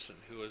Johnson,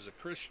 who is a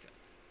Christian.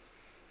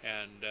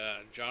 And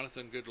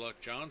Jonathan Goodluck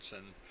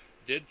Johnson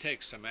did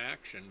take some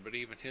action, but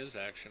even his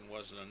action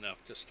wasn't enough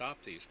to stop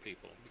these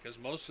people, because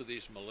most of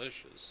these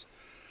militias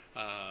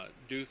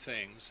do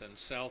things and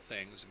sell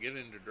things, get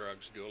into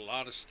drugs, do a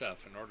lot of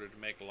stuff in order to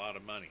make a lot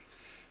of money.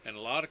 In a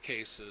lot of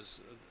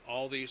cases,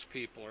 all these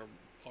people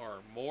are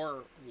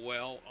more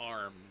well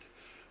armed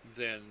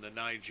than the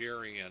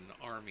Nigerian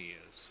army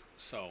is.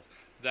 So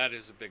that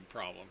is a big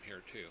problem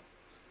here too.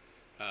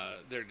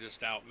 They're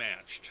just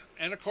outmatched.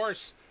 And of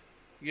course,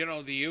 you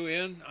know, the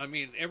UN, I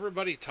mean,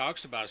 everybody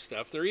talks about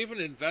stuff. They're even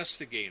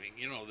investigating,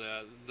 you know,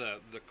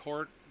 the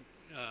court,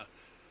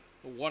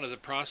 one of the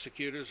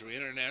prosecutors of the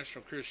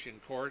International Christian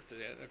Court,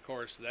 of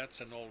course, that's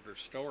an older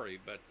story,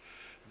 but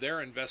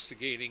they're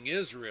investigating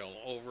Israel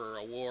over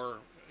a war,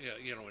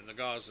 you know, in the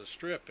Gaza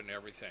Strip and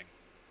everything.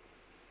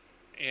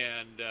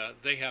 And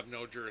they have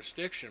no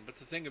jurisdiction. But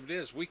the thing of it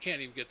is, we can't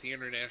even get the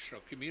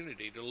international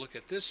community to look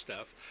at this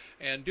stuff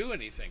and do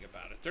anything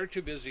about it. They're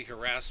too busy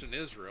harassing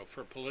Israel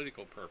for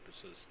political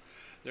purposes.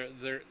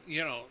 They're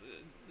you know,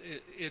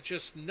 it's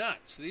just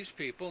nuts. These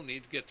people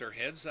need to get their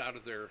heads out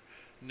of their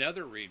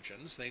nether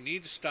regions. They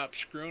need to stop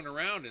screwing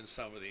around in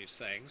some of these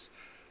things.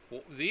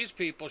 Well, these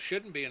people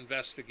shouldn't be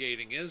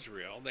investigating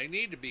Israel. They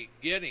need to be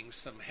getting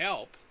some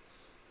help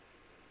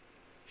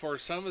for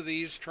some of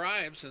these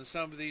tribes and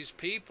some of these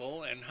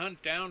people and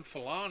hunt down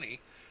Fulani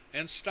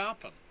and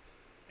stop them.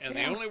 And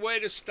the only way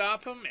to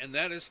stop them, and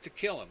that is to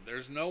kill them.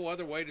 There's no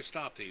other way to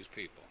stop these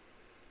people.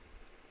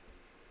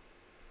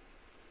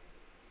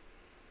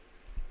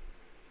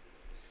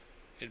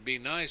 It'd be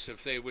nice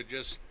if they would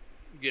just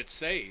get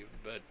saved,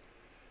 but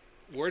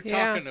we're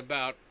talking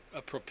about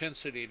a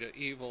propensity to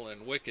evil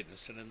and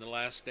wickedness, and in the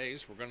last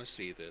days we're going to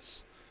see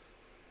this.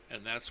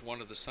 And that's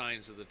one of the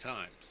signs of the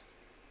times.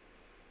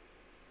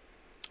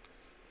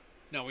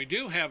 Now, we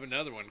do have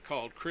another one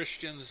called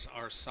Christians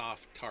Are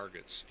Soft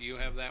Targets. Do you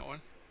have that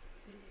one?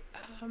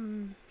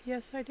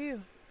 Yes, I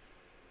do.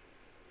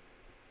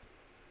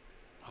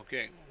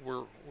 Okay,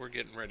 we're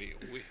getting ready.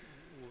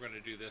 We're going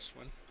to do this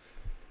one.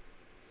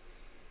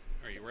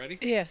 Are you ready?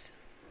 Yes.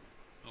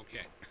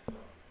 Okay.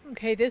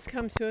 Okay, this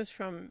comes to us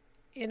from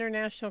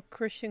International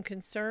Christian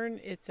Concern.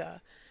 It's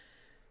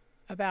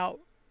about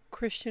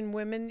Christian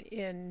women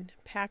in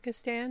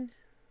Pakistan.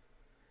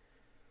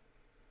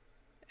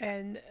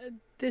 And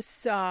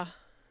this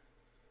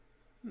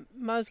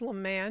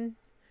Muslim man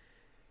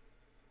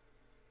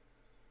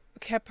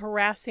kept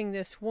harassing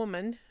this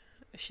woman.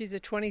 She's a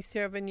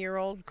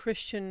 27-year-old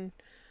Christian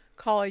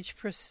college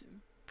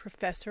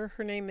professor.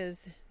 Her name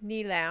is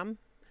Neelam.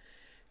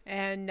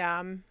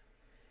 And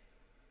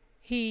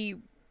he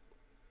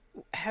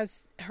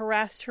has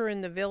harassed her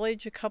in the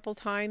village a couple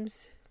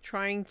times,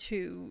 trying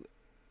to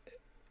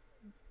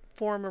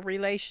form a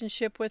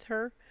relationship with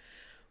her.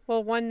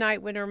 Well, one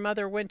night when her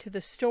mother went to the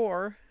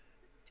store,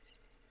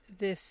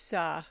 this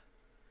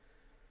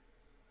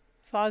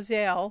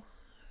Faziel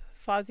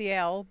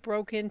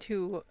broke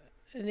into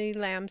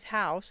Neelam's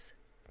house,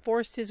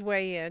 forced his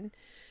way in,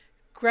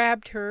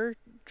 grabbed her,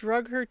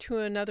 drug her to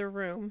another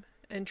room,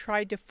 and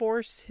tried to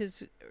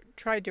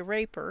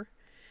rape her.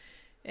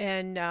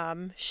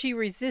 And she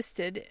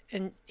resisted,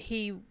 and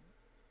he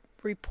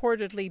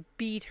reportedly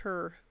beat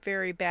her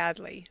very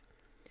badly.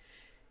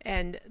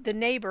 And the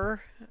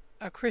neighbor,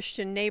 a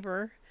Christian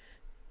neighbor,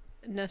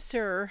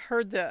 Nasser,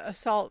 heard the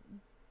assault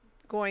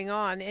going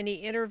on, and he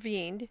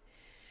intervened.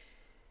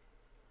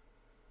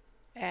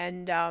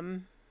 And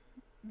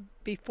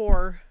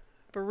before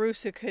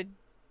Barusa could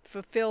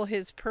fulfill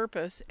his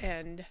purpose,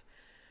 and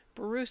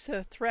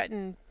Barusa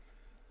threatened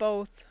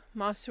both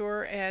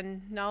Masur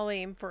and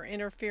Nalim for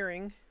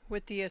interfering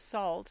with the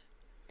assault.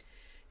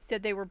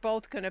 Said they were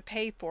both going to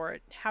pay for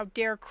it. How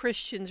dare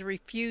Christians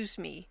refuse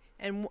me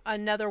and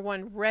another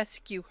one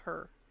rescue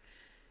her?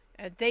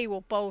 And they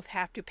will both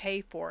have to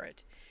pay for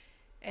it.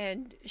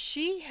 And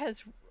she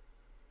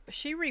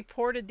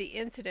reported the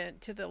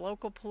incident to the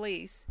local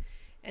police,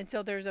 and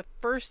so there's a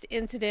first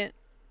incident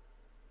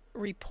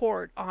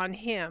report on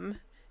him.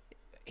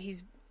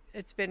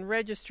 It's been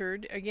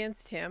registered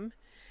against him.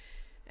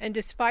 And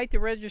despite the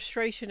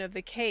registration of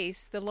the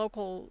case, the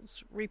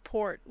locals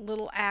report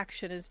little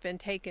action has been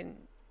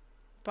taken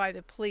by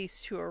the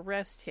police to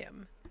arrest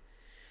him.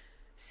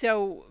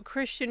 So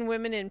Christian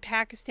women in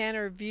Pakistan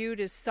are viewed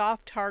as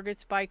soft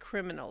targets by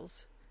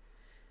criminals.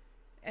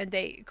 And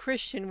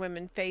Christian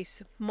women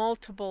face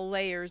multiple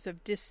layers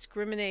of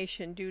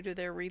discrimination due to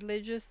their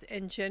religious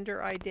and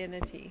gender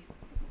identity.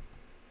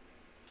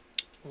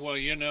 Well,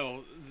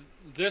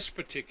 this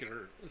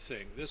particular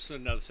thing, this is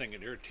another thing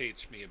that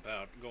irritates me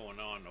about going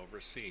on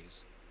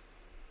overseas.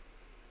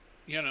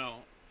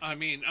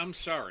 I'm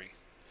sorry.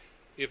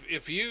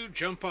 If you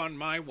jump on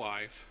my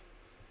wife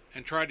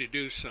and try to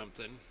do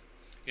something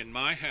in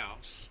my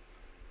house,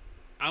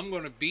 I'm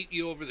going to beat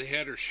you over the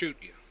head or shoot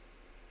you.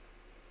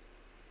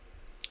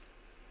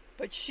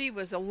 But she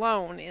was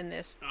alone in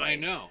this place. I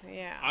know.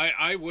 Yeah.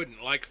 I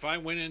wouldn't. Like, if I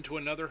went into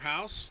another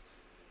house,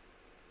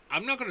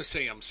 I'm not going to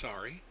say I'm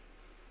sorry.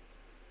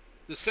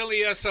 The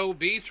silly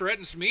SOB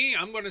threatens me,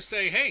 I'm going to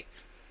say, hey,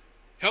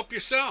 help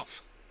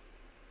yourself.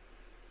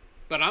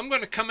 But I'm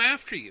going to come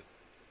after you.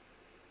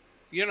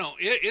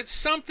 It's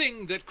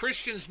something that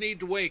Christians need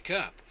to wake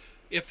up.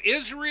 If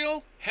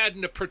Israel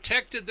hadn't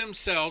protected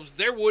themselves,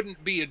 there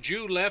wouldn't be a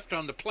Jew left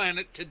on the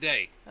planet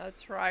today.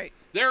 That's right.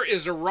 There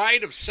is a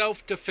right of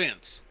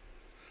self-defense.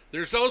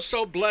 There's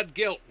also blood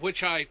guilt,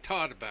 which I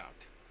taught about.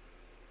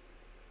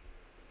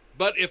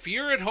 But if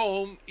you're at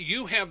home,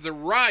 you have the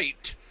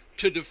right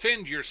to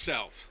defend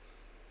yourself.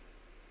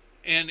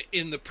 And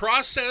in the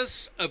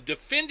process of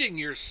defending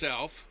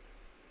yourself,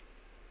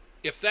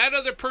 if that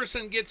other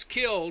person gets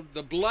killed,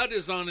 the blood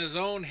is on his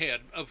own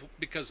head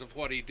because of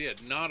what he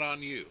did, not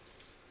on you.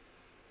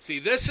 See,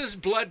 this is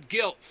blood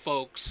guilt,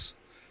 folks.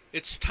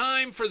 It's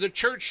time for the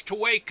church to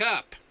wake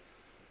up.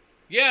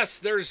 Yes,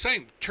 they're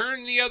saying,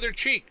 turn the other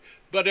cheek.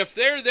 But if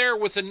they're there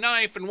with a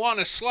knife and want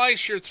to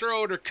slice your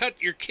throat or cut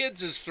your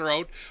kids'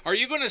 throat, are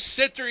you going to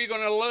sit there or are you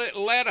going to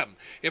let them?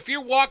 If you're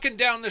walking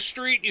down the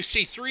street and you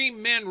see 3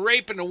 men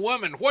raping a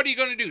woman, what are you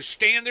going to do?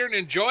 Stand there and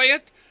enjoy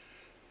it?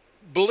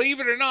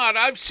 Believe it or not,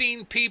 I've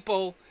seen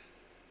people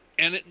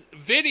and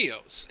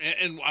videos,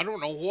 and I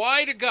don't know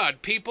why to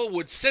God people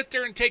would sit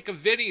there and take a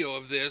video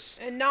of this.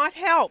 And not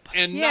help.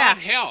 Not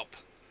help.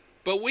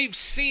 But we've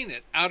seen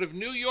it out of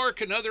New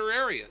York and other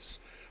areas.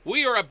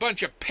 We are a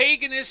bunch of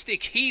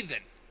paganistic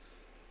heathen.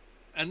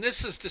 And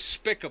this is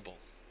despicable.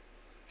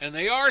 And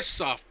they are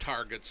soft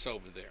targets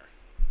over there.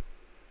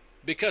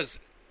 Because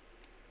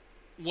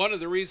one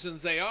of the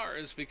reasons they are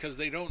is because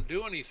they don't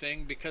do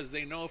anything, because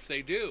they know if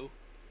they do,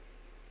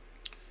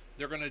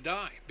 they're going to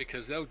die.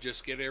 Because they'll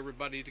just get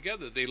everybody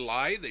together. They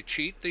lie, they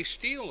cheat, they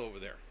steal over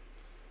there.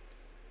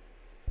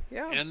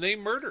 Yeah. And they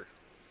murder.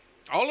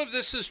 All of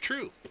this is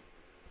true.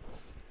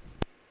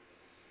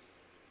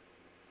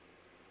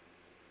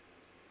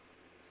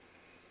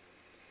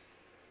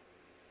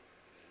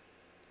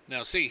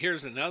 Now, see,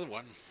 here's another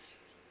one.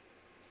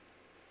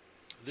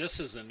 This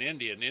is in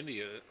India, and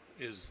India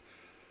is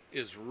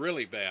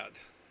really bad.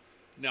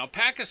 Now,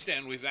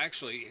 Pakistan, we've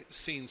actually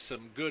seen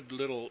some good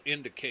little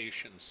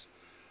indications.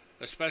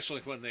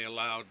 especially when they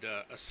allowed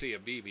Asia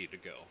Bibi to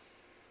go.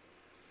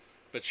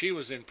 But she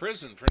was in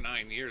prison for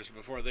 9 years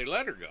before they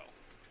let her go.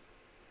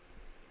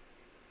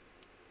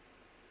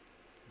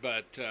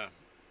 But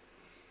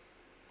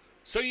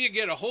so you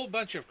get a whole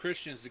bunch of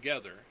Christians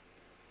together.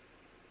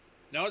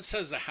 Now it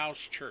says a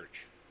house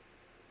church.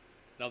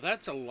 Now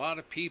that's a lot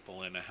of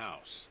people in a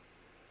house.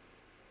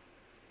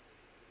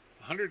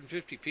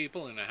 150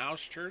 people in a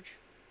house church.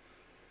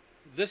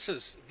 This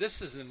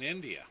is in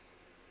India.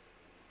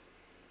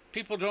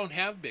 People don't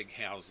have big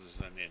houses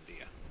in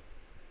India.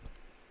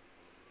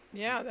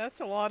 Yeah, that's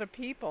a lot of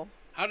people.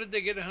 How did they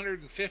get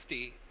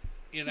 150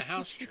 in a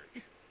house church?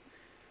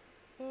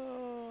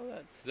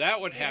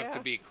 That would have to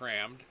be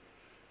crammed.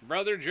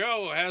 Brother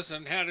Joe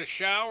hasn't had a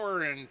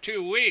shower in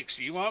 2 weeks.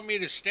 You want me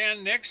to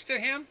stand next to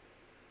him?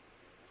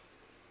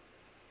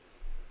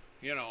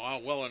 You know,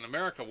 well, in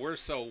America, we're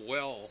so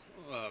well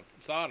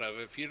thought of.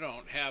 If you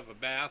don't have a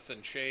bath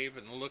and shave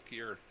and look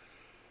your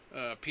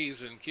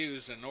P's and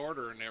Q's in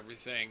order and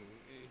everything,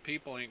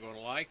 people ain't going to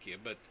like you.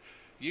 But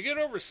you get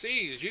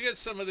overseas, you get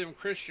some of them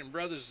Christian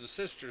brothers and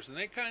sisters, and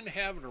they kind of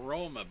have an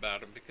aroma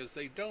about them because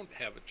they don't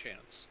have a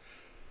chance.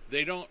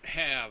 They don't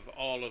have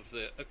all of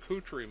the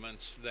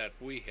accoutrements that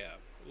we have,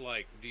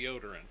 like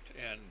deodorant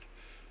and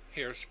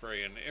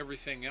hairspray and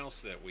everything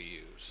else that we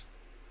use.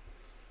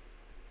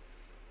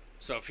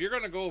 So if you're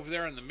going to go over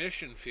there in the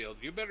mission field,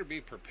 you better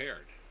be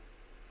prepared.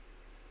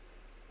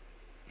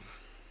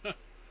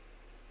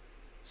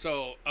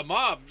 So a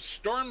mob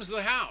storms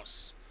the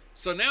house.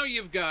 So now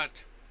you've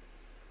got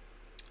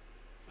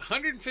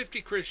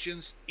 150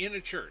 Christians in a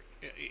church,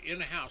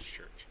 in a house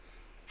church.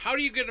 How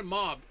do you get a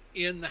mob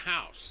in the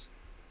house?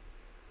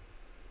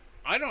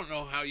 I don't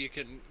know how you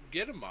can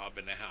get a mob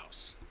in a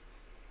house.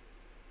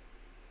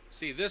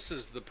 See, this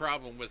is the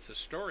problem with the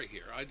story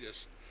here. I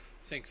just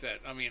think that,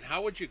 I mean,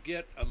 how would you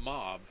get a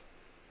mob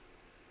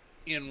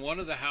in one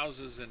of the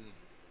houses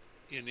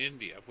in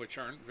India, which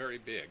aren't very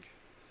big?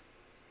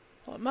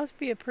 Well, it must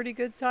be a pretty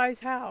good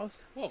size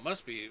house. Well, it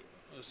must be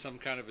some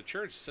kind of a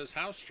church. It says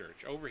house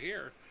church over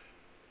here.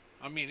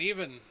 I mean,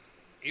 even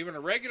a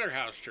regular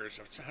house church,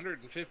 if it's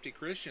 150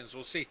 Christians,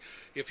 well, see,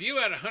 if you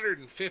had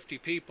 150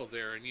 people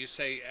there and you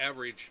say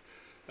average,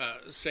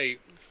 say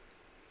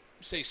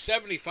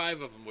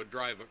 75 of them would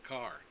drive a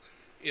car.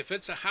 If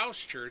it's a house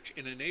church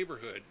in a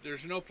neighborhood,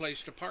 there's no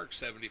place to park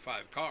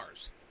 75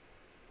 cars.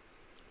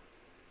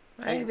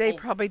 They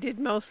probably did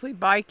mostly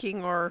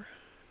biking or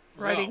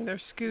riding their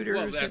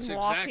scooters and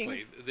walking.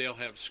 Exactly. They'll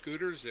have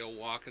scooters, they'll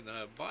walk, and they'll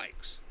have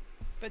bikes.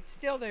 But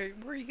still, where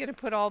are you going to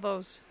put all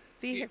those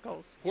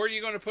vehicles? Where are you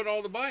going to put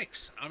all the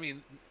bikes? I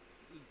mean,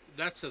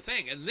 that's the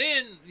thing. And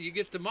then you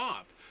get the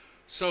mob.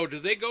 So do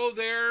they go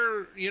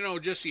there,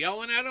 just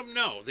yelling at them?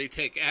 No. They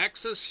take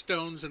axes,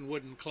 stones, and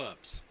wooden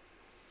clubs.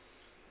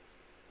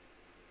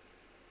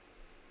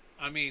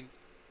 I mean,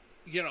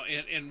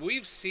 and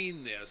we've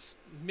seen this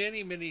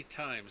many, many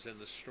times in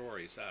the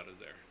stories out of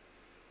there.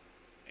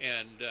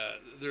 And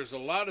there's a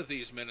lot of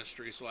these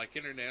ministries like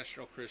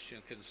International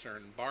Christian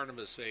Concern,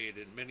 Barnabas Aid,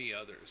 and many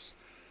others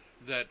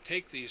that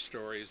take these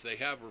stories. They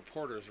have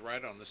reporters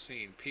right on the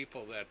scene,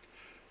 people that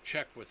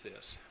check with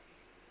this.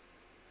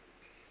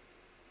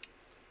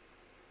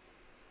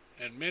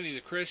 And many of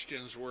the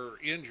Christians were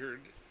injured,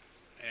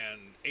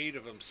 and 8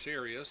 of them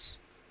serious.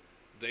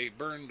 They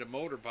burned a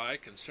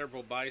motorbike and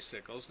several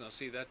bicycles. Now,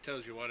 see, that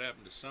tells you what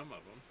happened to some of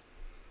them.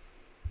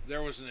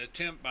 There was an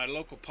attempt by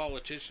local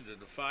politicians to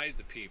divide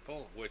the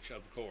people, which,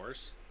 of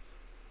course.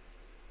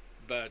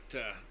 But,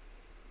 the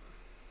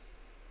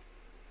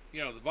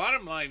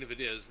bottom line of it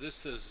is,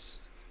 this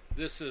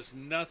is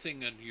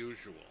nothing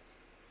unusual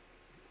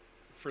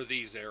for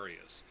these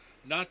areas.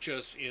 Not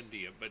just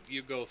India, but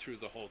you go through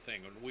the whole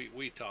thing, and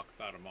we talk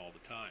about them all the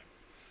time.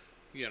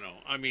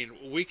 I mean,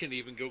 we can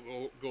even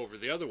go over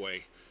the other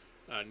way.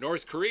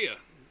 North Korea,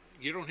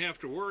 you don't have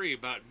to worry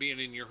about being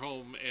in your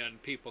home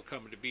and people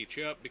coming to beat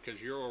you up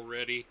because you're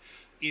already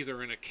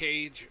either in a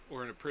cage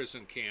or in a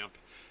prison camp,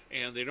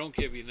 and they don't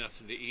give you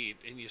nothing to eat,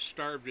 and you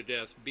starve to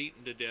death,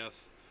 beaten to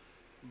death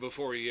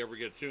before you ever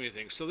get to do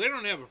anything. So they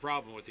don't have a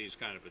problem with these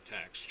kind of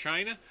attacks.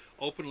 China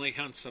openly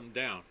hunts them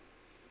down.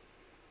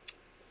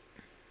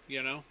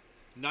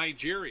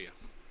 Nigeria.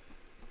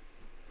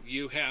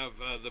 You have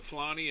the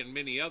Fulani and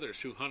many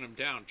others who hunt them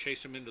down,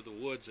 chase them into the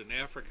woods in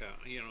Africa,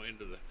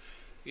 into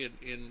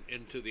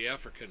the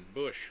African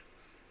bush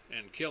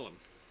and kill them.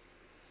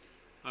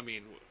 I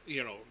mean,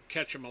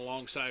 catch them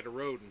alongside a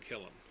road and kill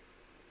them.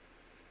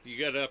 You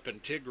get up in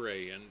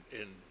Tigray and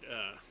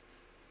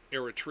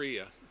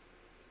Eritrea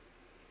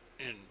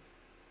and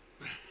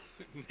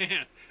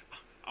man,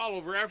 all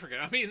over Africa.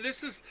 I mean,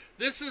 this is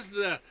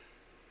the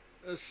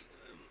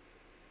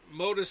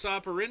modus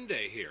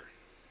operandi here.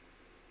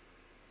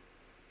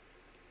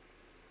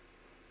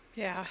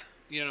 Yeah.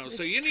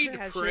 So you need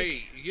to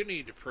pray. You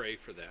need to pray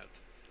for that.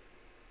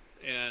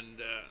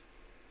 And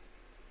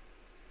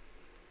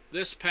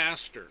this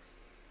pastor,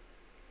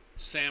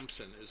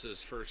 Samson is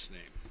his first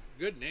name.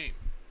 Good name.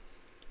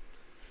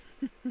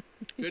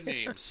 Good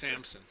name,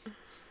 Samson.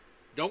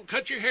 Don't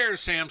cut your hair,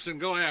 Samson.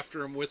 Go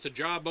after him with the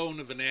jawbone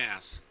of an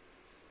ass.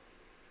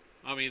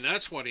 I mean,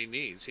 that's what he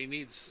needs. He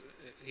needs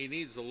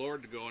the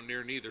Lord to go in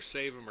there and either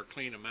save him or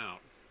clean him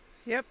out.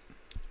 Yep.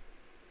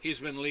 He's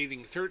been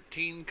leading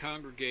 13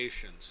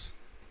 congregations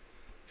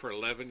for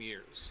 11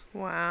 years.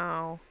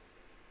 Wow.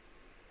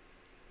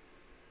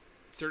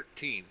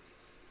 13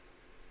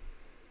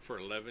 for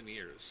 11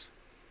 years.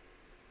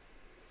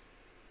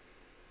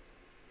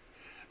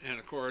 And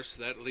of course,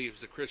 that leaves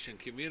the Christian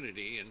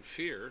community in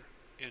fear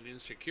and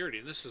insecurity.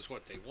 And this is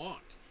what they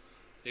want.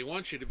 They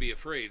want you to be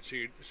afraid,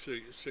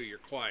 so you're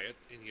quiet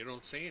and you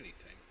don't say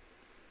anything.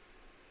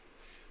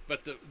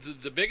 But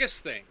the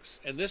biggest things,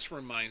 and this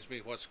reminds me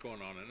of what's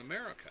going on in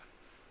America,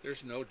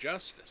 there's no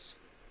justice.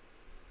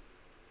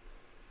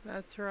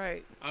 That's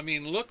right. I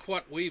mean, look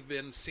what we've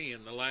been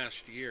seeing the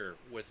last year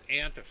with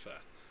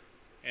Antifa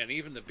and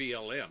even the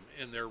BLM,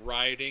 and they're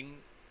rioting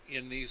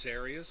in these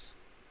areas.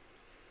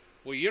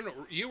 Well,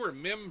 you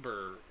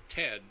remember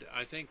Ted,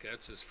 I think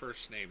that's his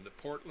first name, the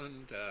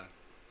Portland,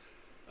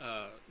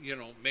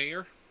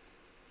 mayor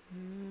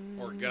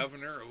or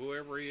governor or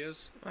whoever he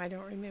is. I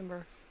don't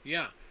remember.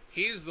 Yeah,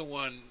 he's the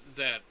one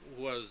that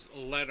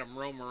let them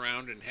roam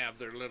around and have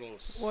their little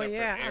separate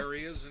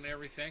areas and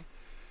everything.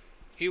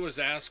 He was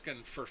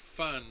asking for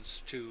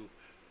funds to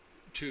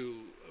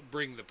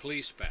bring the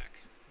police back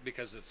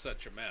because it's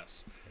such a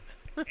mess.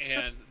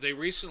 And they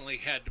recently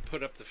had to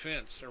put up the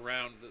fence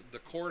around the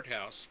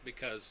courthouse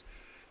because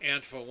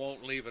Antifa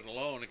won't leave it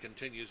alone and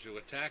continues to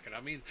attack it.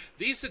 I mean,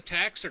 these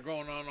attacks are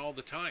going on all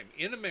the time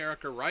in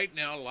America right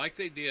now, like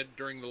they did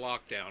during the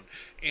lockdown.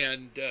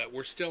 And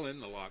we're still in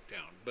the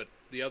lockdown, but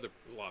the other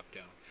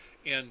lockdown.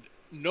 And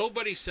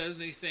nobody says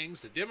anything.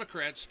 The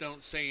Democrats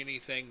don't say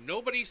anything.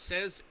 Nobody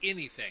says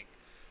anything.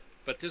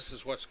 But this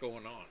is what's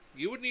going on.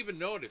 You wouldn't even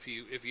know it if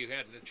you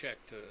hadn't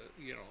checked,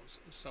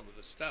 some of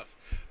the stuff.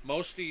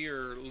 Most of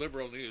your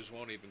liberal news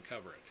won't even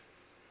cover it.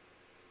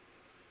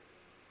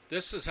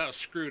 This is how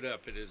screwed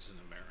up it is in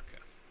America.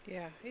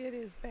 Yeah, it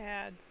is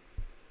bad.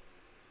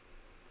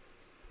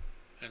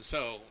 And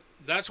so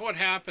that's what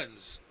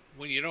happens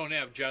when you don't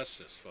have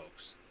justice,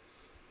 folks.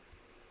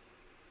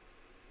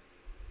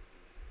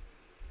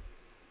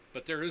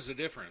 But there is a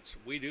difference.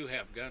 We do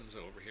have guns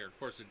over here. Of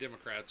course, the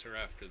Democrats are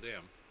after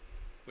them,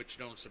 which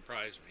don't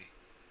surprise me.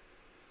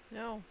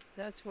 No,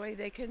 that's the way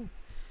they can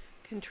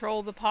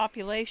control the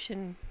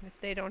population if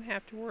they don't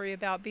have to worry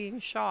about being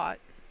shot.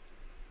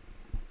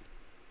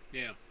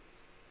 Yeah.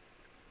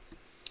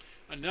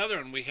 Another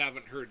one we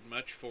haven't heard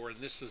much for, and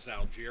this is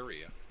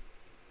Algeria.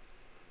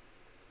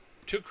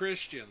 2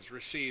 Christians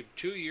received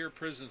 2-year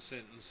prison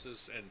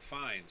sentences and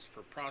fines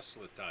for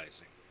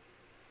proselytizing.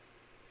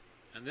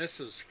 And this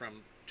is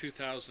from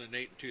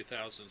 2008 and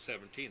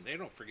 2017. They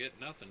don't forget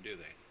nothing, do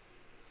they?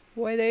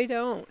 Boy, they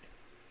don't.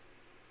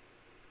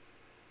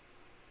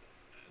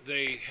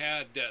 They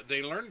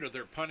learned of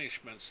their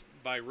punishments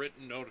by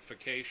written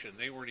notification.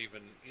 They weren't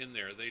even in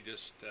there. They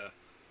just,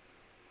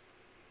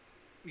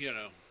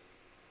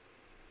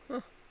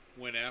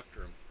 went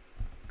after them.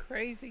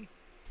 Crazy.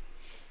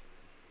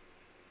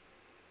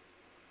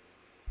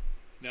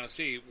 Now,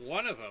 see,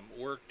 one of them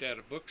worked at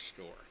a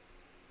bookstore,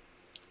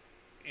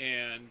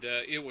 and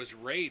it was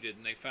raided,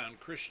 and they found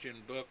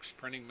Christian books,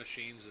 printing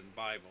machines, and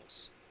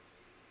Bibles.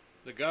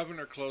 The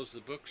governor closed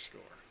the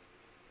bookstore.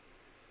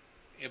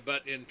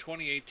 But in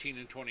 2018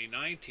 and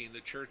 2019,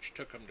 the church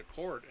took them to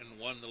court and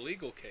won the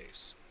legal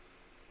case.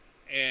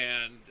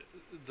 And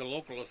the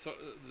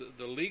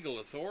legal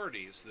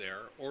authorities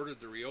there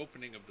ordered the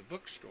reopening of the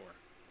bookstore.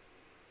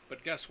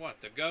 But guess what?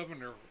 The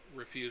governor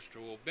refused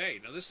to obey.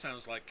 Now, this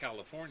sounds like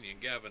California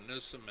and Gavin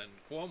Newsom and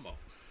Cuomo,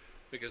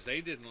 because they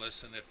didn't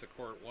listen if the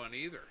court won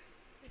either.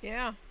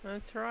 Yeah,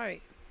 that's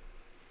right.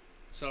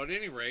 So at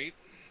any rate,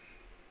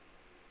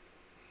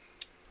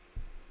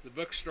 the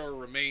bookstore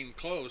remained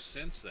closed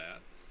since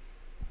that.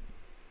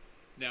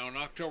 Now, in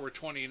October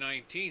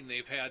 2019,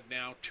 they've had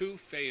now 2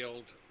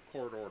 failed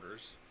court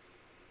orders,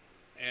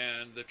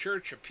 and the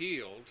church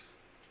appealed,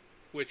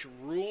 which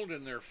ruled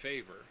in their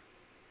favor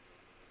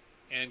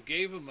and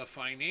gave them a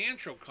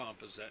financial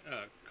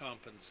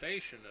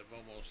compensation of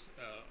almost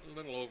a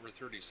little over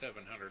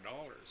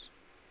 $3,700.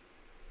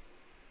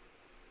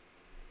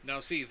 Now,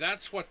 see,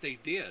 that's what they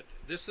did.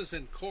 This is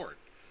in court.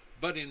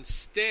 But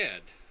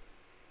instead,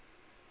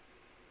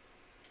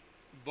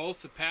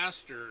 both the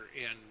pastor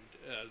and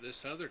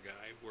this other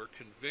guy were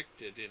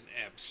convicted in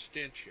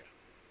absentia.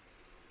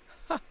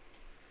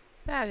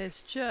 That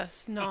is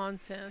just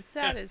nonsense.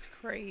 That is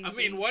crazy. I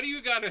mean, what do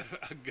you got a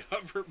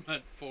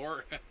government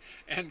for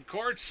and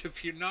courts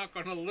if you're not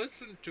going to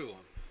listen to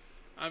them?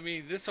 I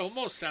mean, this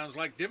almost sounds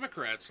like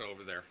Democrats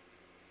over there.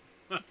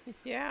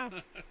 Yeah.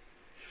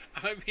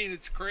 I mean,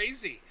 it's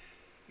crazy.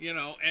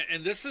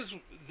 And this is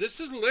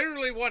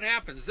literally what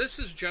happens. This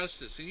is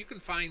justice, and you can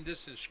find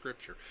this in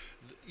Scripture.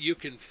 You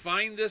can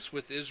find this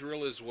with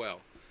Israel as well.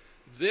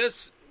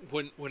 This,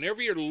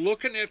 whenever you're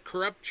looking at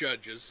corrupt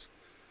judges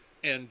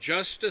and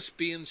justice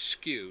being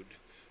skewed,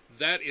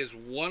 that is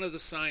one of the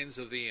signs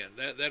of the end.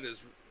 That is,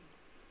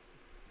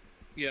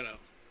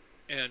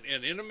 and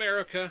in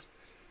America,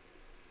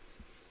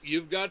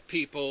 you've got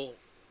people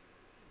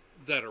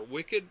that are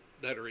wicked,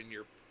 that are in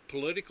your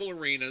political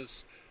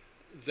arenas,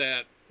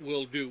 that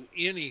will do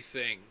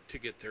anything to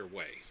get their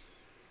way.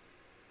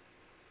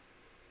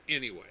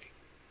 Anyway,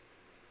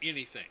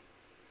 anything.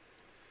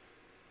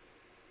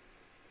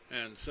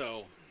 And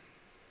so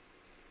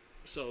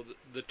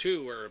the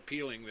two are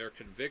appealing their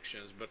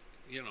convictions, but,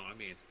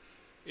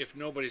 if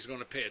nobody's going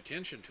to pay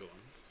attention to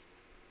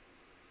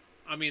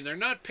them, they're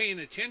not paying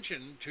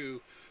attention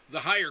to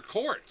the higher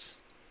courts,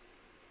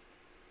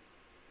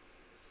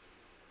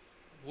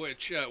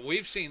 which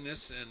we've seen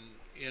this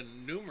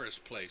in numerous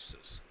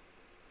places.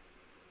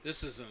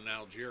 This is in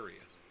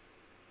Algeria.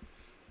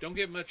 Don't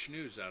get much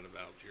news out of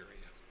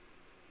Algeria.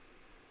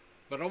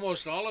 But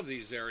almost all of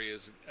these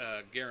areas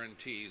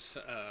guarantees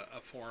a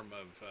form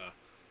of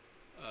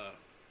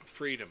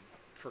freedom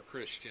for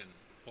Christian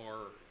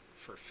or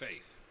for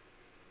faith.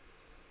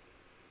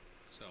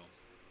 So,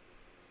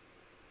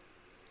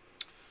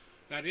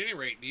 at any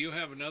rate, do you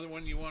have another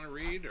one you want to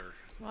read, or?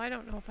 Well, I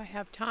don't know if I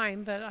have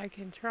time, but I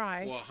can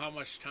try. Well, how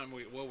much time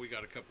we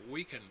got a couple.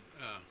 We can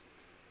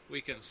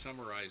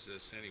summarize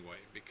this anyway,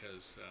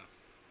 because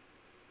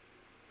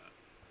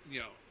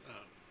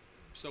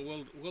so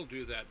we'll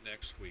do that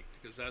next week,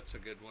 because that's a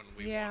good one.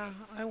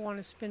 I want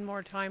to spend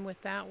more time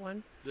with that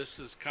one. This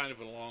is kind of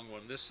a long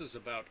one. This is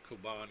about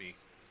Kobani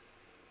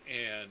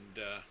and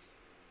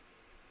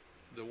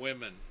the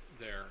women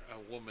there. A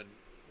woman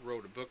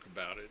wrote a book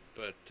about it,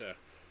 but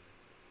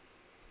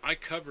I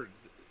covered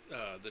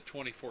the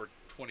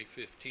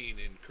 2015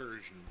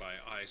 incursion by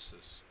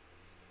ISIS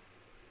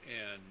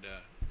and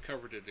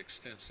covered it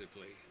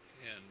extensively,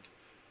 and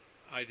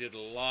I did a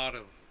lot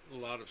of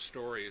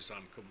stories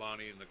on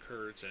Kobani and the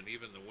Kurds and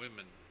even the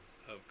women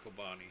of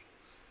Kobani.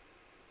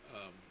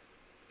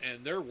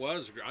 And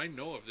I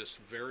know of this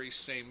very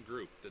same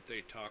group that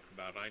they talk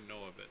about. I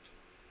know of it.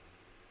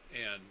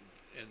 And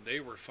they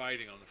were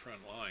fighting on the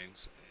front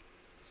lines.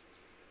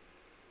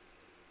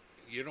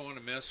 You don't want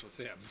to mess with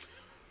them.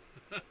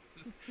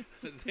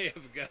 They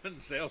have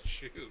guns, they'll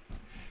shoot.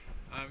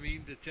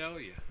 To tell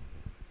you.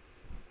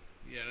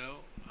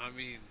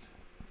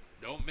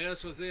 Don't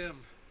mess with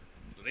them.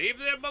 Leave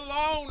them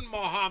alone,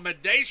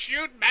 Muhammad. They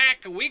shoot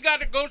back. We got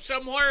to go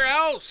somewhere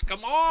else.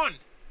 Come on.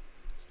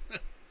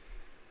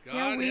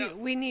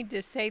 We need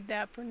to save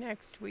that for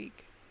next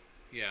week.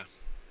 Yeah.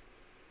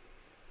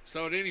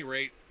 So at any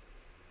rate,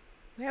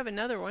 we have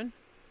another one.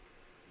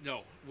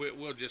 No,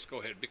 we'll just go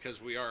ahead, because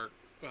we are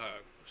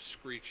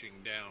screeching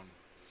down.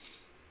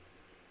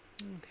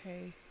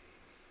 Okay.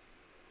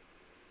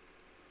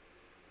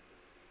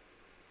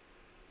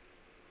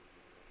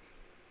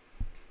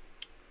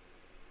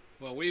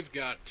 Well, we've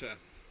got,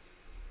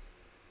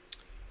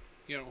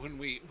 when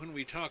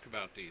we talk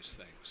about these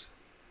things,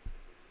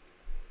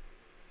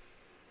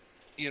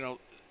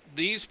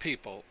 these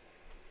people,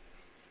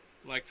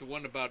 like the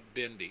one about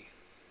Bindi.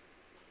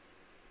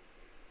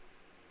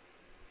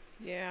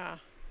 Yeah.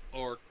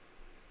 Or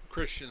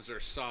Christians are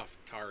soft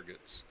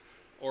targets.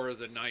 Or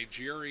the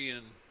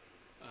Nigerian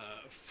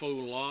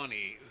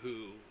Fulani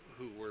who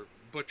were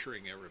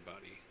butchering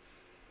everybody.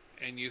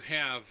 And you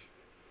have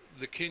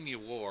the Kenya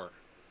War.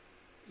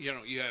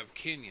 You have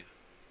Kenya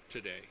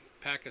today.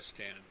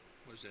 Pakistan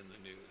was in the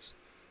news.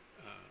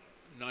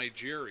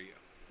 Nigeria.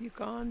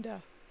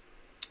 Uganda.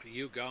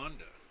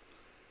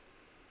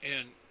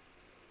 And,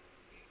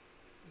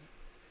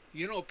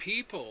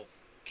 people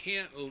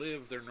can't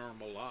live their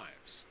normal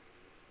lives.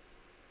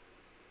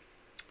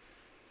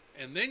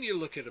 And then you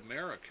look at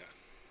America.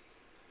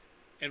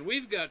 And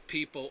we've got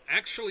people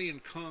actually in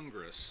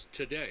Congress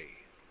today,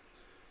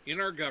 in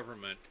our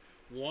government,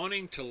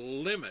 wanting to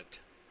limit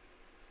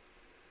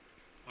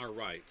our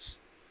rights.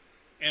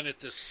 And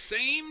at the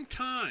same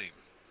time,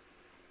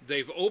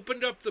 they've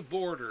opened up the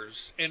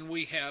borders, and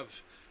we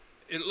have,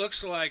 it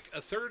looks like,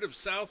 a third of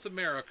South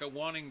America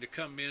wanting to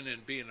come in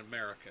and be an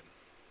American.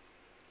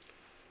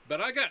 But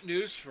I got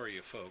news for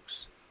you,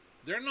 folks.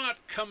 They're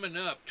not coming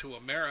up to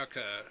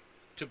America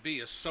to be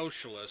a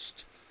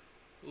socialist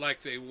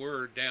like they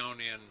were down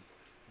in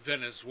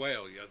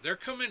Venezuela. They're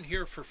coming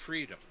here for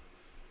freedom.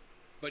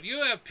 But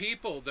you have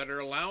people that are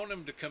allowing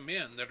them to come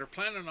in that are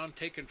planning on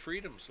taking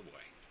freedoms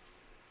away.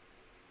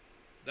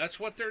 That's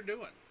what they're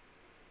doing.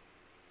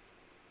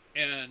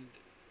 And,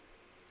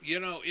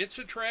 it's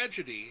a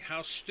tragedy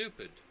how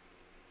stupid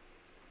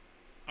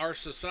our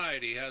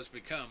society has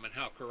become and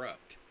how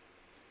corrupt.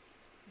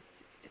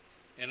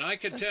 And I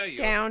can tell you,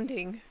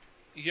 astounding.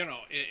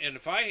 And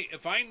if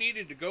I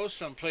needed to go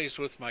someplace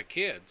with my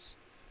kids,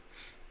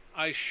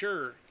 I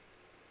sure,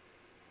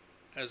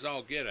 as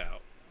all get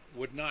out,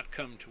 would not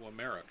come to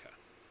America.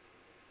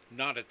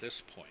 Not at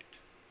this point.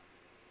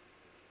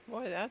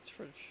 Boy, that's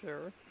for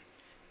sure.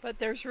 But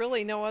there's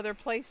really no other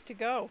place to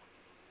go.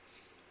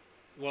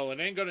 Well, it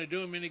ain't going to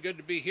do them any good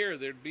to be here.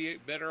 They'd be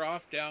better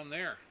off down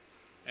there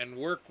and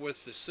work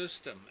with the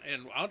system.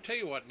 And I'll tell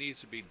you what needs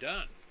to be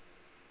done.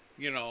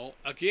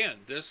 Again,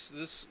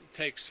 this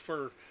takes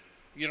for,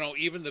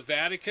 even the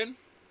Vatican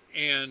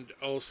and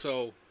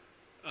also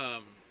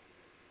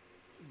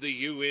the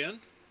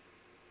UN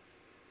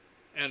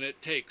And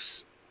it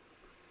takes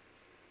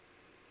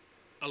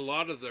a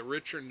lot of the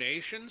richer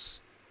nations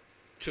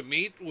to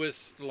meet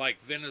with, like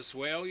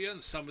Venezuela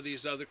and some of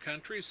these other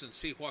countries, and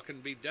see what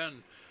can be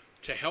done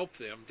to help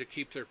them to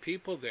keep their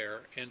people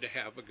there and to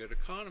have a good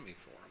economy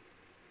for them.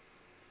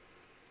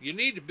 You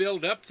need to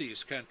build up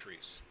these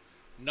countries,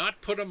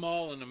 not put them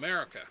all in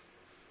America.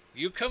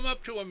 You come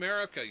up to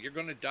America, you're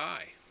going to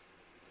die,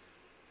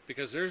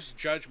 because there's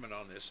judgment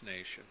on this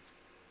nation.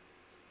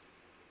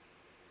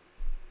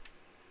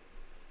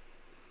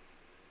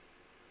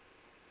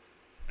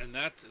 And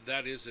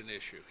that is an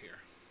issue here.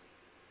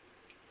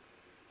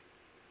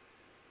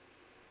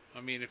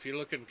 I mean, if you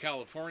look in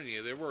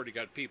California, they've already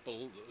got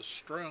people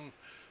strung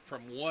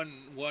from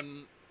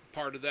one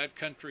part of that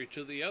country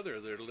to the other.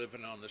 They're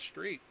living on the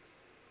street.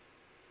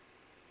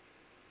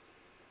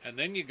 And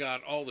then you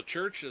got all the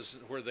churches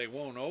where they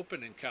won't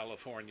open in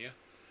California,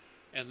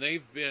 and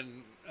they've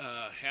been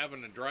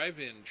having a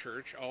drive-in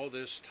church all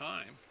this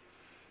time.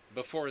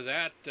 Before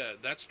that,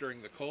 that's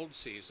during the cold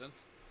season.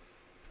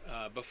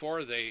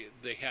 Before they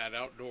had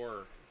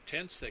outdoor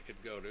tents they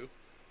could go to.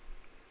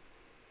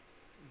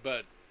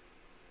 But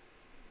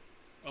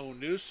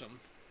Newsom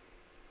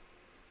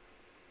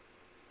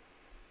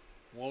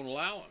won't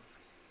allow them.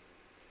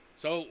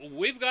 So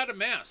we've got a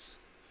mess.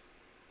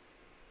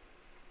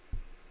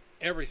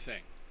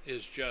 Everything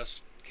is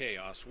just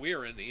chaos. We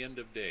are in the end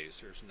of days,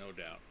 there's no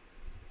doubt.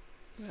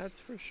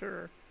 That's for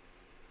sure.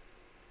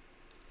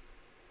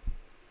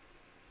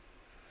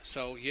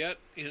 So yet,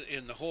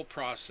 in the whole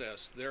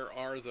process, there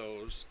are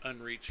those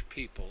unreached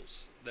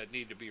peoples that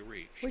need to be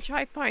reached. Which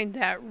I find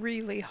that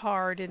really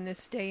hard in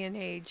this day and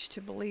age,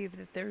 to believe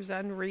that there's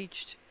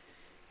unreached,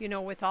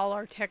 with all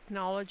our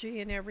technology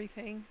and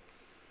everything.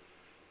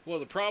 Well,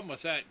 the problem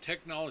with that,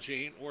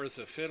 technology ain't worth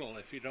a fiddle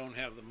if you don't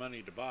have the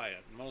money to buy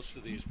it. Most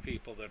of these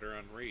people that are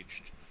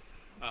unreached,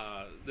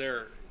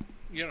 they're,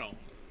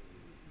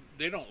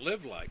 they don't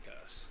live like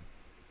us.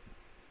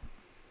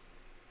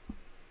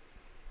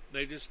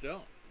 They just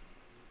don't.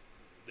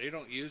 They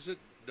don't use it,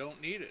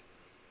 don't need it.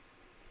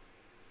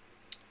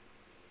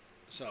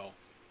 So,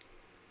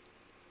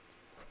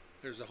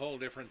 there's a whole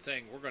different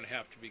thing. We're going to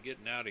have to be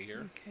getting out of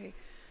here. Okay.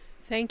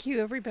 Thank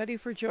you, everybody,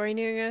 for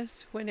joining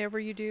us. Whenever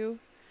you do,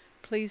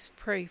 please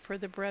pray for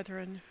the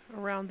brethren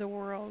around the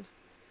world.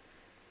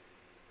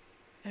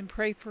 And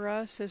pray for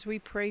us as we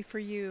pray for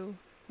you.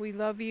 We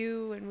love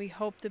you and we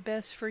hope the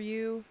best for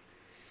you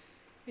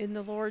in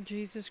the Lord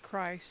Jesus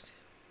Christ.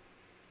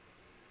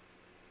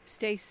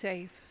 Stay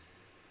safe.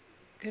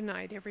 Good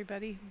night,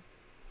 everybody.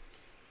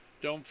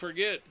 Don't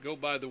forget, go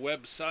by the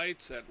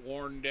websites at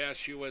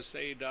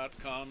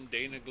warn-usa.com,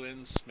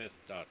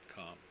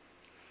 danaglennsmith.com.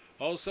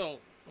 Also,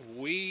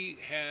 we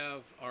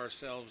have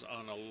ourselves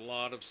on a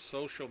lot of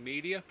social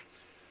media,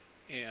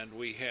 and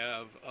we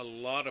have a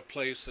lot of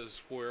places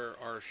where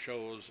our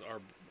shows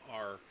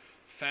are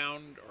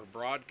found or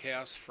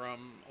broadcast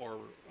from or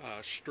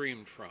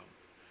streamed from.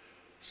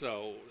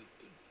 So,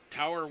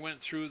 Tower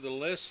went through the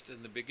list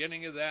in the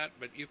beginning of that,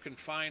 but you can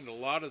find a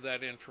lot of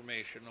that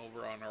information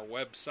over on our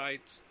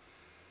websites.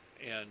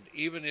 And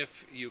even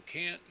if you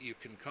can't, you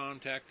can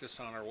contact us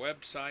on our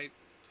website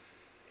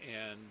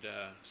and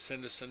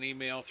send us an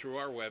email through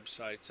our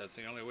websites. That's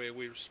the only way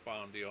we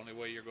respond, the only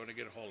way you're going to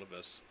get a hold of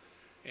us.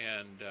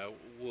 And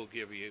we'll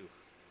give you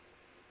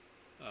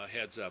a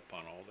heads up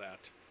on all that.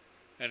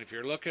 And if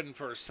you're looking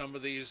for some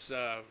of these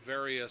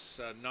various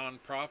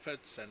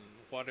nonprofits and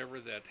whatever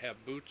that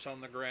have boots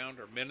on the ground,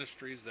 or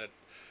ministries that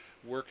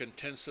work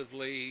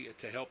intensively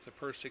to help the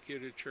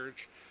persecuted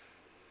church,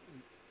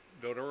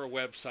 go to our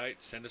website,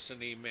 send us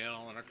an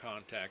email and a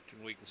contact,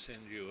 and we can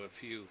send you a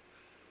few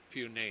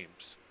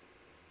names.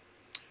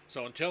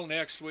 So until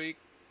next week,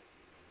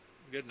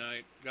 good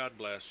night, God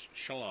bless,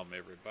 shalom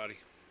everybody.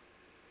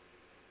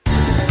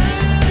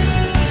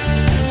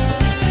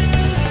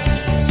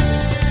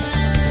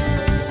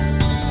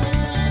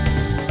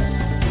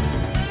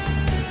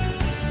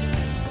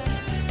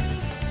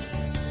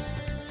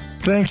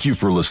 Thank you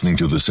for listening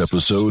to this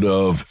episode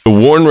of The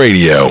Warn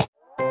Radio.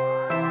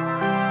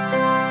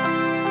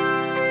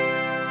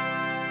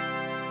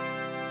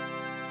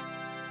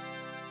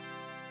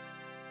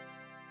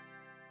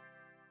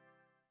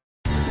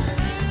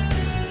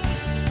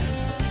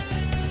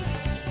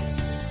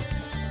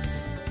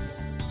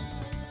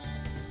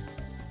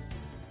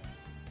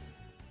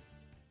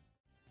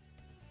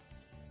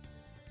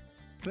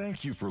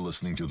 Thank you for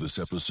listening to this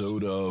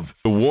episode of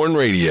The Warn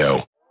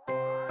Radio.